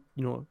if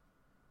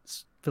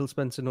Phil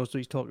Spencer knows what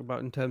he's talking about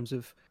in terms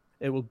of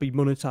it will be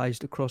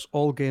monetized across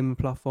all gaming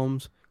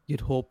platforms.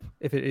 You'd hope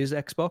if it is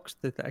Xbox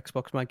that the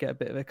Xbox might get a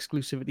bit of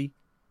exclusivity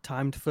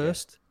timed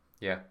first.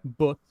 Yeah.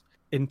 But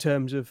in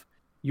terms of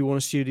you want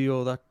a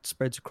studio that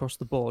spreads across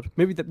the board,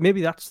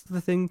 maybe that's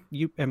the thing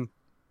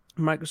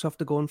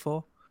Microsoft are going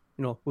for.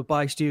 We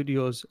buy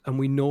studios and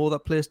we know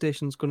that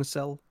PlayStation's going to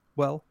sell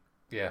well.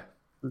 Yeah.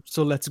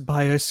 So let's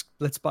buy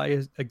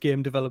a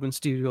game development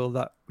studio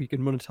that we can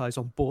monetize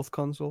on both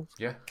consoles.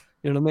 Yeah.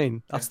 You know what I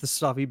mean? That's the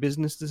savvy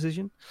business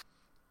decision.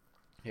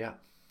 Yeah.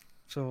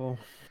 So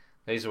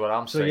these are what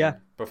I'm saying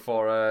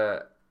before,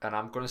 and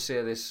I'm going to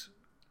say this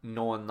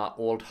knowing that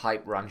old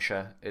hype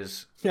rancher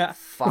is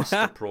fast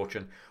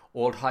approaching.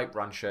 Old hype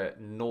rancher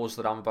knows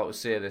that I'm about to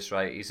say this,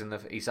 right?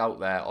 He's out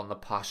there on the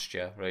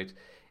pasture, right?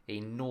 He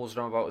knows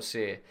what I'm about to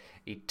say.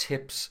 He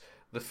tips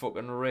the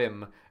fucking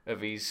rim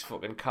of his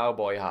fucking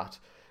cowboy hat,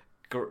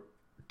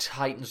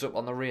 tightens up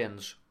on the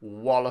reins,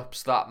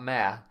 wallops that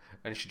mare,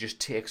 and she just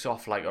takes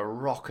off like a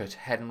rocket,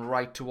 heading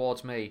right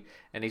towards me.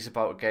 And he's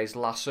about to get his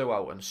lasso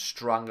out and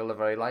strangle the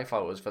very life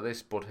out of us for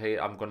this. But hey,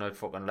 I'm gonna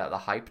fucking let the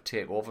hype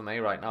take over me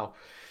right now.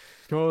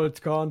 Oh, it's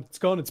gone. It's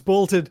gone. It's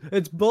bolted.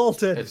 It's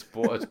bolted. It's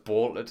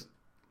bolted.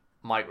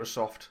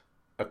 Microsoft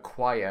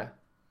acquire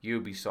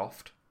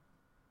Ubisoft.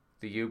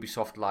 The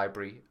Ubisoft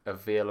library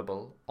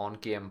available on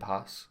Game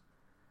Pass.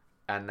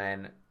 And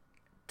then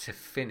to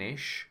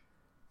finish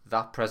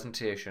that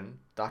presentation,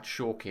 that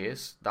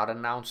showcase, that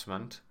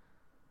announcement,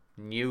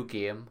 new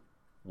game,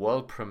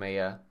 world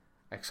premiere,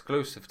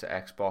 exclusive to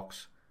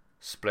Xbox,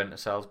 Splinter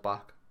Cell's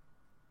back.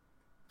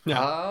 Yeah.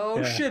 Oh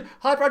Yeah. shit!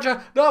 High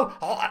pressure! No!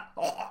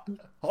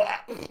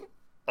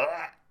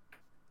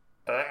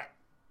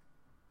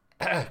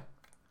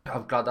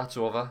 I'm glad that's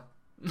over.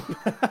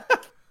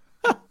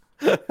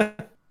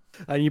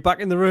 Are you back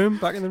in the room?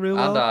 Back in the real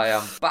world? And I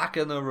am back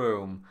in the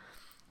room.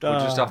 We'll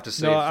just have to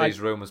see if these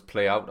rumours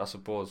play out, I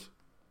suppose.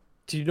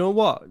 Do you know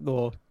what,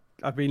 though?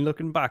 I've been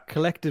looking back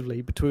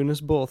collectively between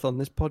us both on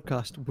this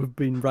podcast. We've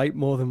been right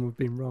more than we've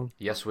been wrong.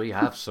 Yes, we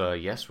have, sir.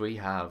 Yes, we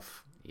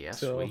have.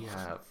 Yes, we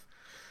have.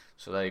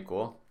 So there you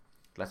go.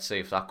 Let's see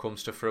if that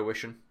comes to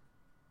fruition.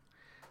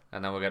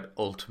 And then we'll get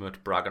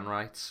ultimate bragging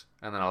rights.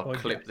 And then I'll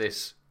clip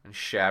this and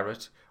share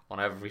it on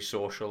every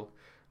social,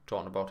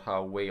 talking about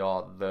how we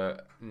are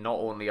not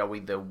only are we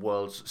the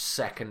world's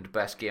second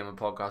best gaming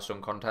podcast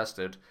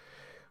uncontested,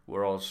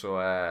 we're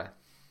also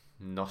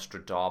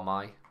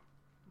Nostradamus,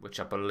 which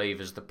I believe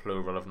is the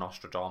plural of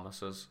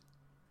Nostradamuses.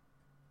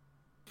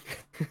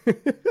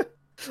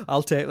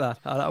 I'll take that.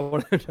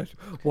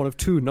 One of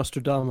two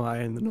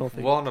Nostradamus in the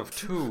northeast. One of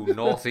two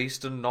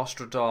northeastern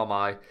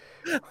Nostradamus.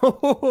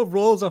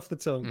 Rolls off the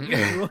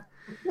tongue.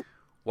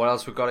 What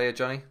else we got here,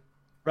 Johnny?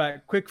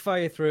 Right, quick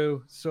fire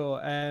through. So,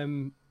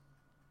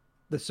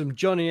 there's some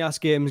Johnny-ass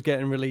games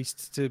getting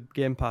released to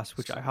Game Pass,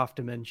 which I have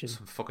to mention.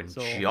 Some fucking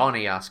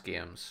Johnny-ass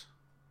games.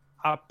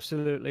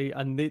 Absolutely,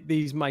 and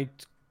these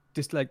might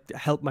just like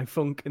help my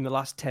funk in the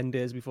last 10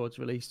 days before it's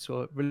released.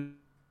 So,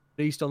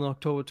 released on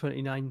October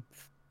 29th.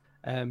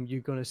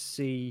 You're going to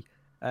see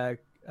Day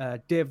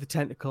of the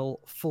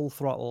Tentacle, Full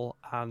Throttle,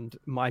 and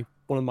one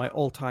of my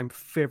all-time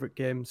favorite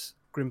games,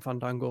 Grim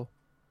Fandango.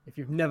 If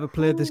you've never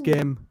played this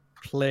game,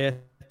 play it.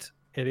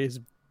 It is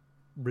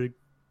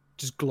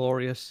just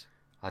glorious.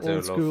 I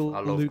love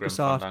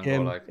LucasArts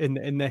game like...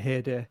 in their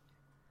heyday.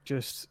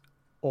 Just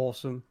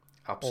awesome.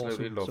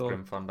 Absolutely love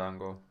Grim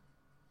Fandango.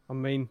 I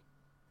mean,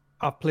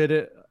 I've played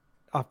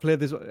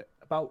this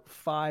about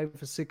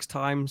 5 or 6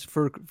 times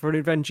for an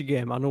adventure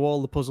game. I know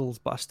all the puzzles,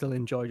 but I still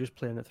enjoy just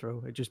playing it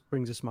through. It just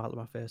brings a smile to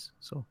my face.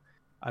 So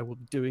I will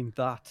be doing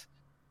that.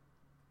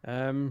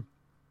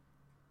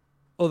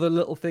 Other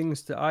little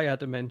things that I had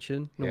to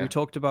mention. We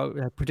talked about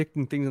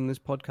predicting things on this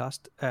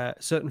podcast. A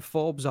certain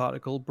Forbes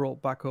article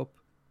brought back up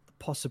the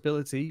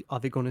possibility: are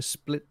they going to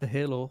split the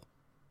Halo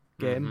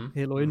game,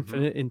 Halo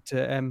Infinite,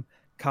 into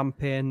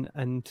campaign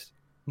and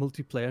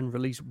multiplayer and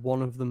release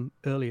one of them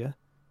earlier?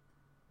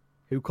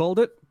 Who called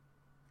it?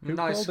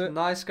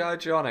 Nice guy,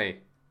 Johnny.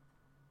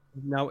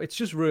 Now it's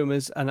just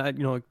rumors,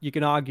 and you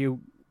can argue: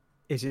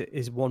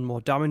 is one more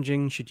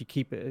damaging? Should you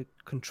keep it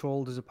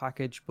controlled as a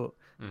package? But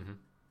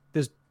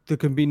there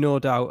can be no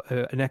doubt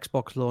an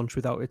Xbox launch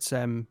without its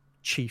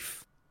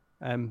chief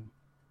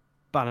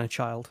banner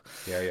child.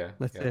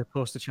 Let's say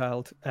poster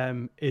child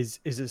is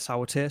a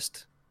sour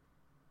taste.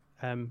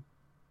 Do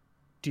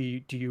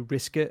you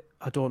risk it?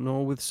 I don't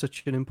know, with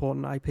such an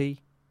important IP.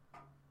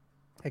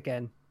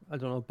 Again, I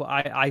don't know, but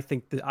I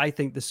think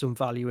there's some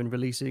value in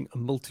releasing a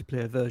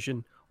multiplayer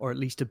version, or at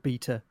least a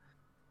beta.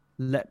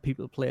 Let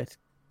people play it,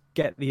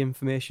 get the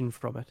information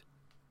from it,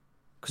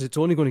 because it's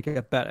only going to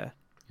get better.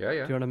 Yeah. Do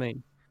you know what I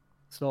mean?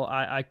 So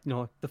I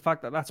the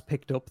fact that that's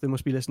picked up, they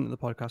must be listening to the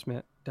podcast,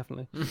 mate.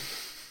 Definitely.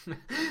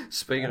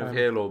 Speaking of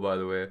Halo, by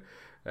the way,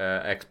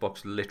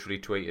 Xbox literally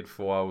tweeted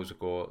 4 hours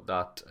ago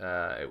that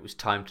it was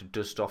time to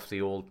dust off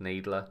the old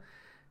Needler.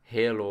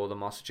 Halo, the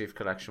Master Chief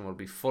Collection, will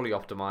be fully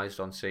optimized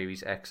on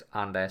Series X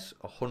and S,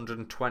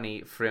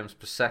 120 frames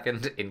per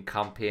second in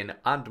campaign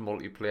and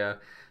multiplayer,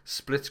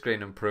 split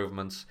screen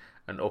improvements,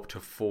 and up to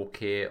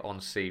 4K on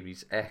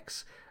Series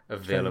X.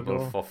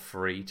 Available for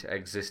free to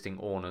existing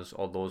owners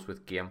or those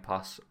with Game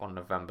Pass on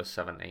November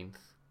 17th.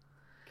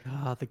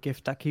 Ah, the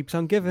gift that keeps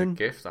on giving.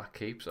 The gift that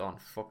keeps on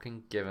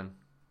fucking giving.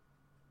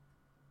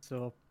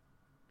 So,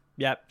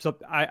 yeah. So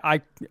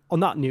I on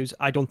that news,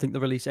 I don't think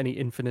they'll release any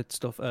Infinite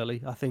stuff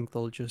early. I think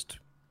they'll just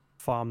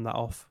farm that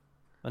off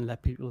and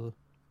let people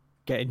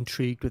get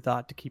intrigued with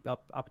that to keep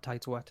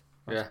appetites wet.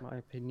 That's my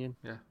opinion.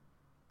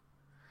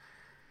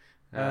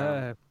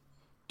 Yeah.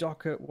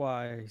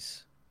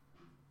 Docket-wise.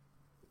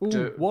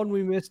 One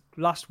we missed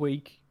last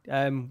week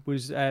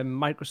was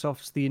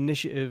Microsoft's The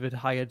Initiative had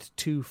hired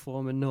 2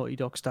 former Naughty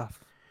Dog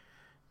staff.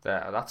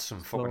 That's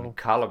some fucking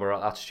caliber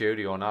at that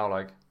studio now,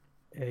 like.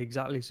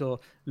 Exactly. So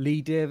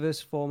Lee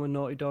Davis, former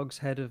Naughty Dog's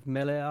head of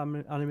Melee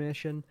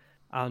animation,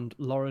 and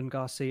Lauren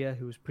Garcia,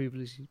 who was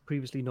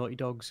previously Naughty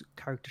Dog's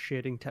character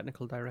shading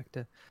technical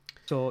director.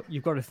 So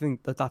you've got to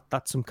think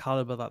that's some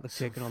caliber that they've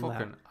taken on there.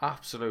 Fucking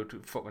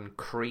absolute fucking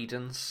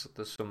credence.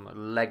 There's some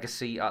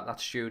legacy at that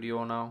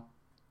studio now.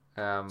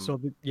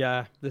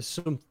 There's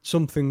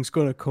something's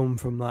going to come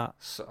from that.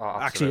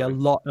 Actually, a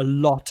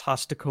lot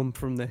has to come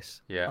from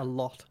this. Yeah, a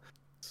lot.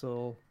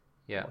 So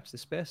watch the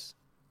space.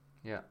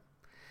 Yeah.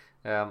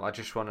 I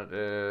just wanted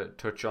to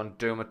touch on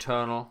Doom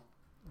Eternal,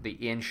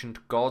 The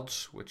Ancient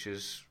Gods, which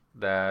is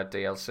their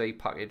DLC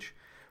package.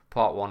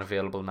 Part 1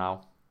 available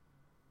now.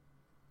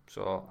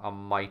 So I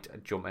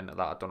might jump into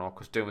that, I don't know,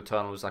 because Doom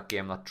Eternal was that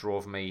game that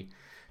drove me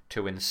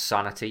to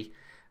insanity.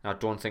 I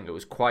don't think it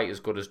was quite as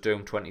good as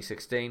Doom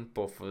 2016,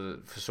 but for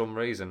some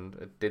reason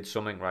it did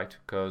something right,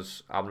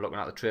 because I'm looking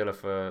at the trailer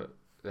for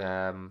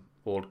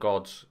Old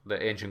Gods,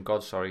 the Ancient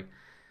Gods, sorry,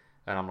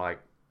 and I'm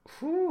like,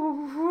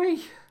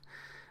 whoo-wee.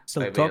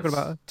 Still Maybe talking it's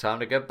about it.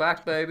 time to get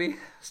back, baby.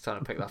 It's time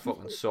to pick that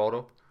fucking sword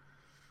up.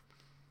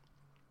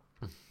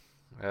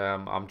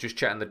 I'm just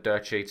checking the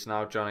dirt sheets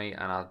now, Johnny,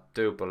 and I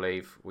do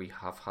believe we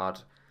have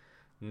had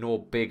no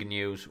big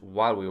news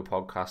while we were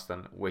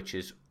podcasting, which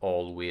is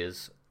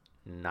always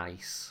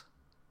nice.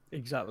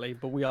 Exactly,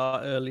 but we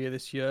are earlier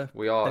this year.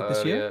 We are This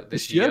earlier year? this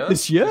This year? year.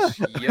 This year?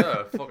 This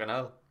year. Fucking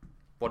hell.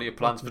 What are your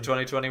plans for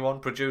 2021,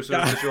 producer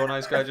of the show,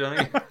 Nice Guy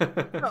Johnny?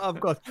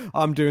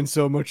 I'm doing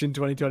so much in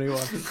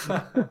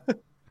 2021.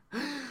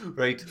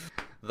 Right,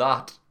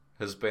 that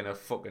has been a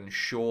fucking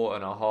show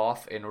and a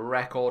half in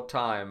record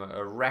time,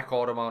 a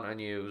record amount of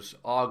news.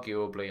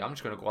 Arguably, I'm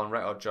just going to go on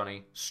record,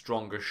 Johnny,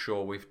 strongest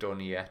show we've done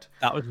yet.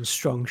 That was a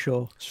strong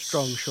show.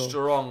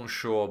 Strong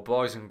show.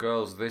 Boys and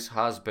girls, this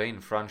has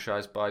been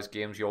Franchise Buys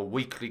Games, your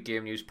weekly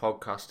game news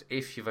podcast.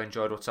 If you've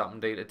enjoyed what's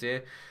happened day to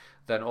day,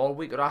 then all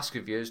we could ask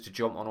of you is to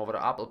jump on over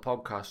to Apple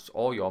Podcasts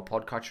or your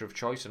podcatcher of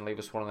choice and leave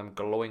us one of them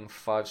glowing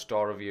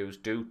 5-star reviews.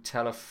 Do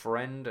tell a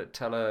friend,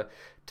 tell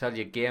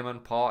your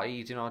gaming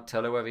party,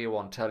 tell whoever you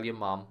want, tell your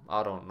mum,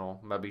 I don't know,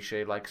 maybe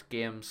she likes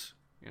games,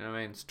 you know what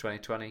I mean, it's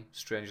 2020,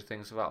 stranger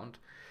things have happened.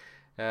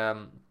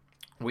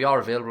 We are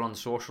available on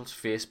socials,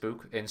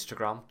 Facebook,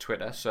 Instagram,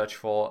 Twitter, search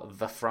for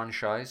The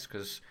Franchise,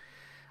 because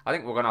I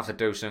think we're going to have to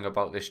do something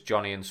about this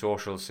Johnny and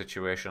social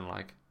situation,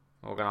 like,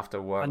 we're going to have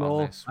to work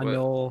on this.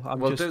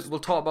 We'll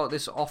talk about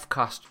this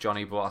off-cast,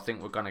 Johnny, but I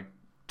think we're going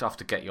to have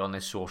to get you on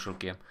this social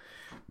game.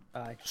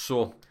 Aye.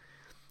 So,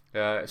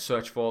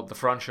 search for The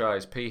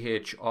Franchise,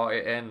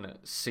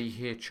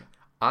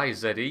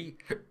 PHRANCHIZE.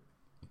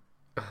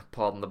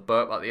 Pardon the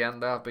burp at the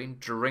end there. I've been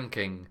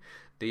drinking.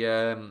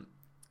 Anything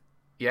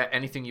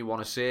you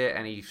want to say,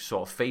 any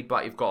sort of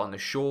feedback you've got on the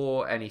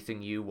show,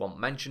 anything you want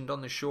mentioned on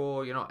the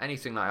show,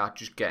 anything like that,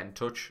 just get in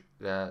touch.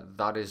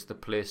 That is the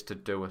place to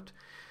do it.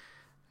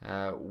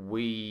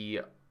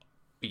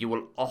 You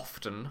will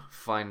often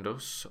find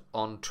us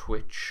on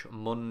Twitch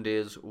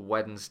Mondays,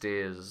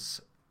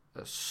 Wednesdays,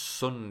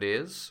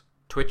 Sundays,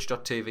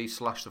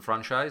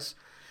 twitch.tv/thefranchise,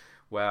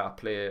 where I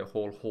play a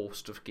whole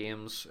host of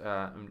games.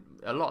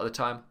 A lot of the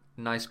time,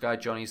 Nice Guy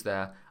Johnny's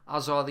there,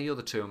 as are the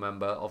other two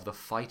members of the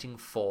Fighting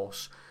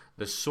Force,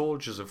 the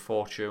Soldiers of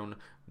Fortune,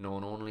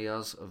 known only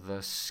as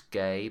the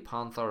Sky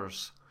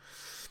Panthers.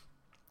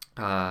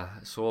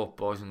 So,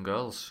 boys and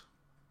girls,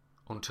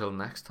 until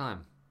next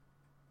time,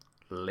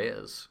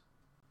 laters.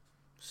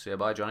 Say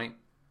bye, Johnny.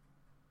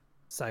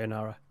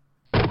 Sayonara.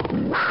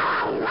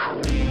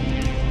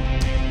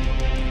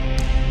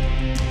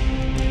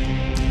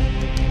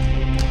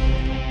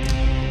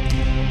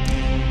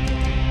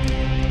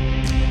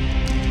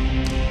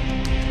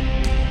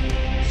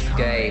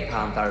 Gay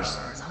Panthers.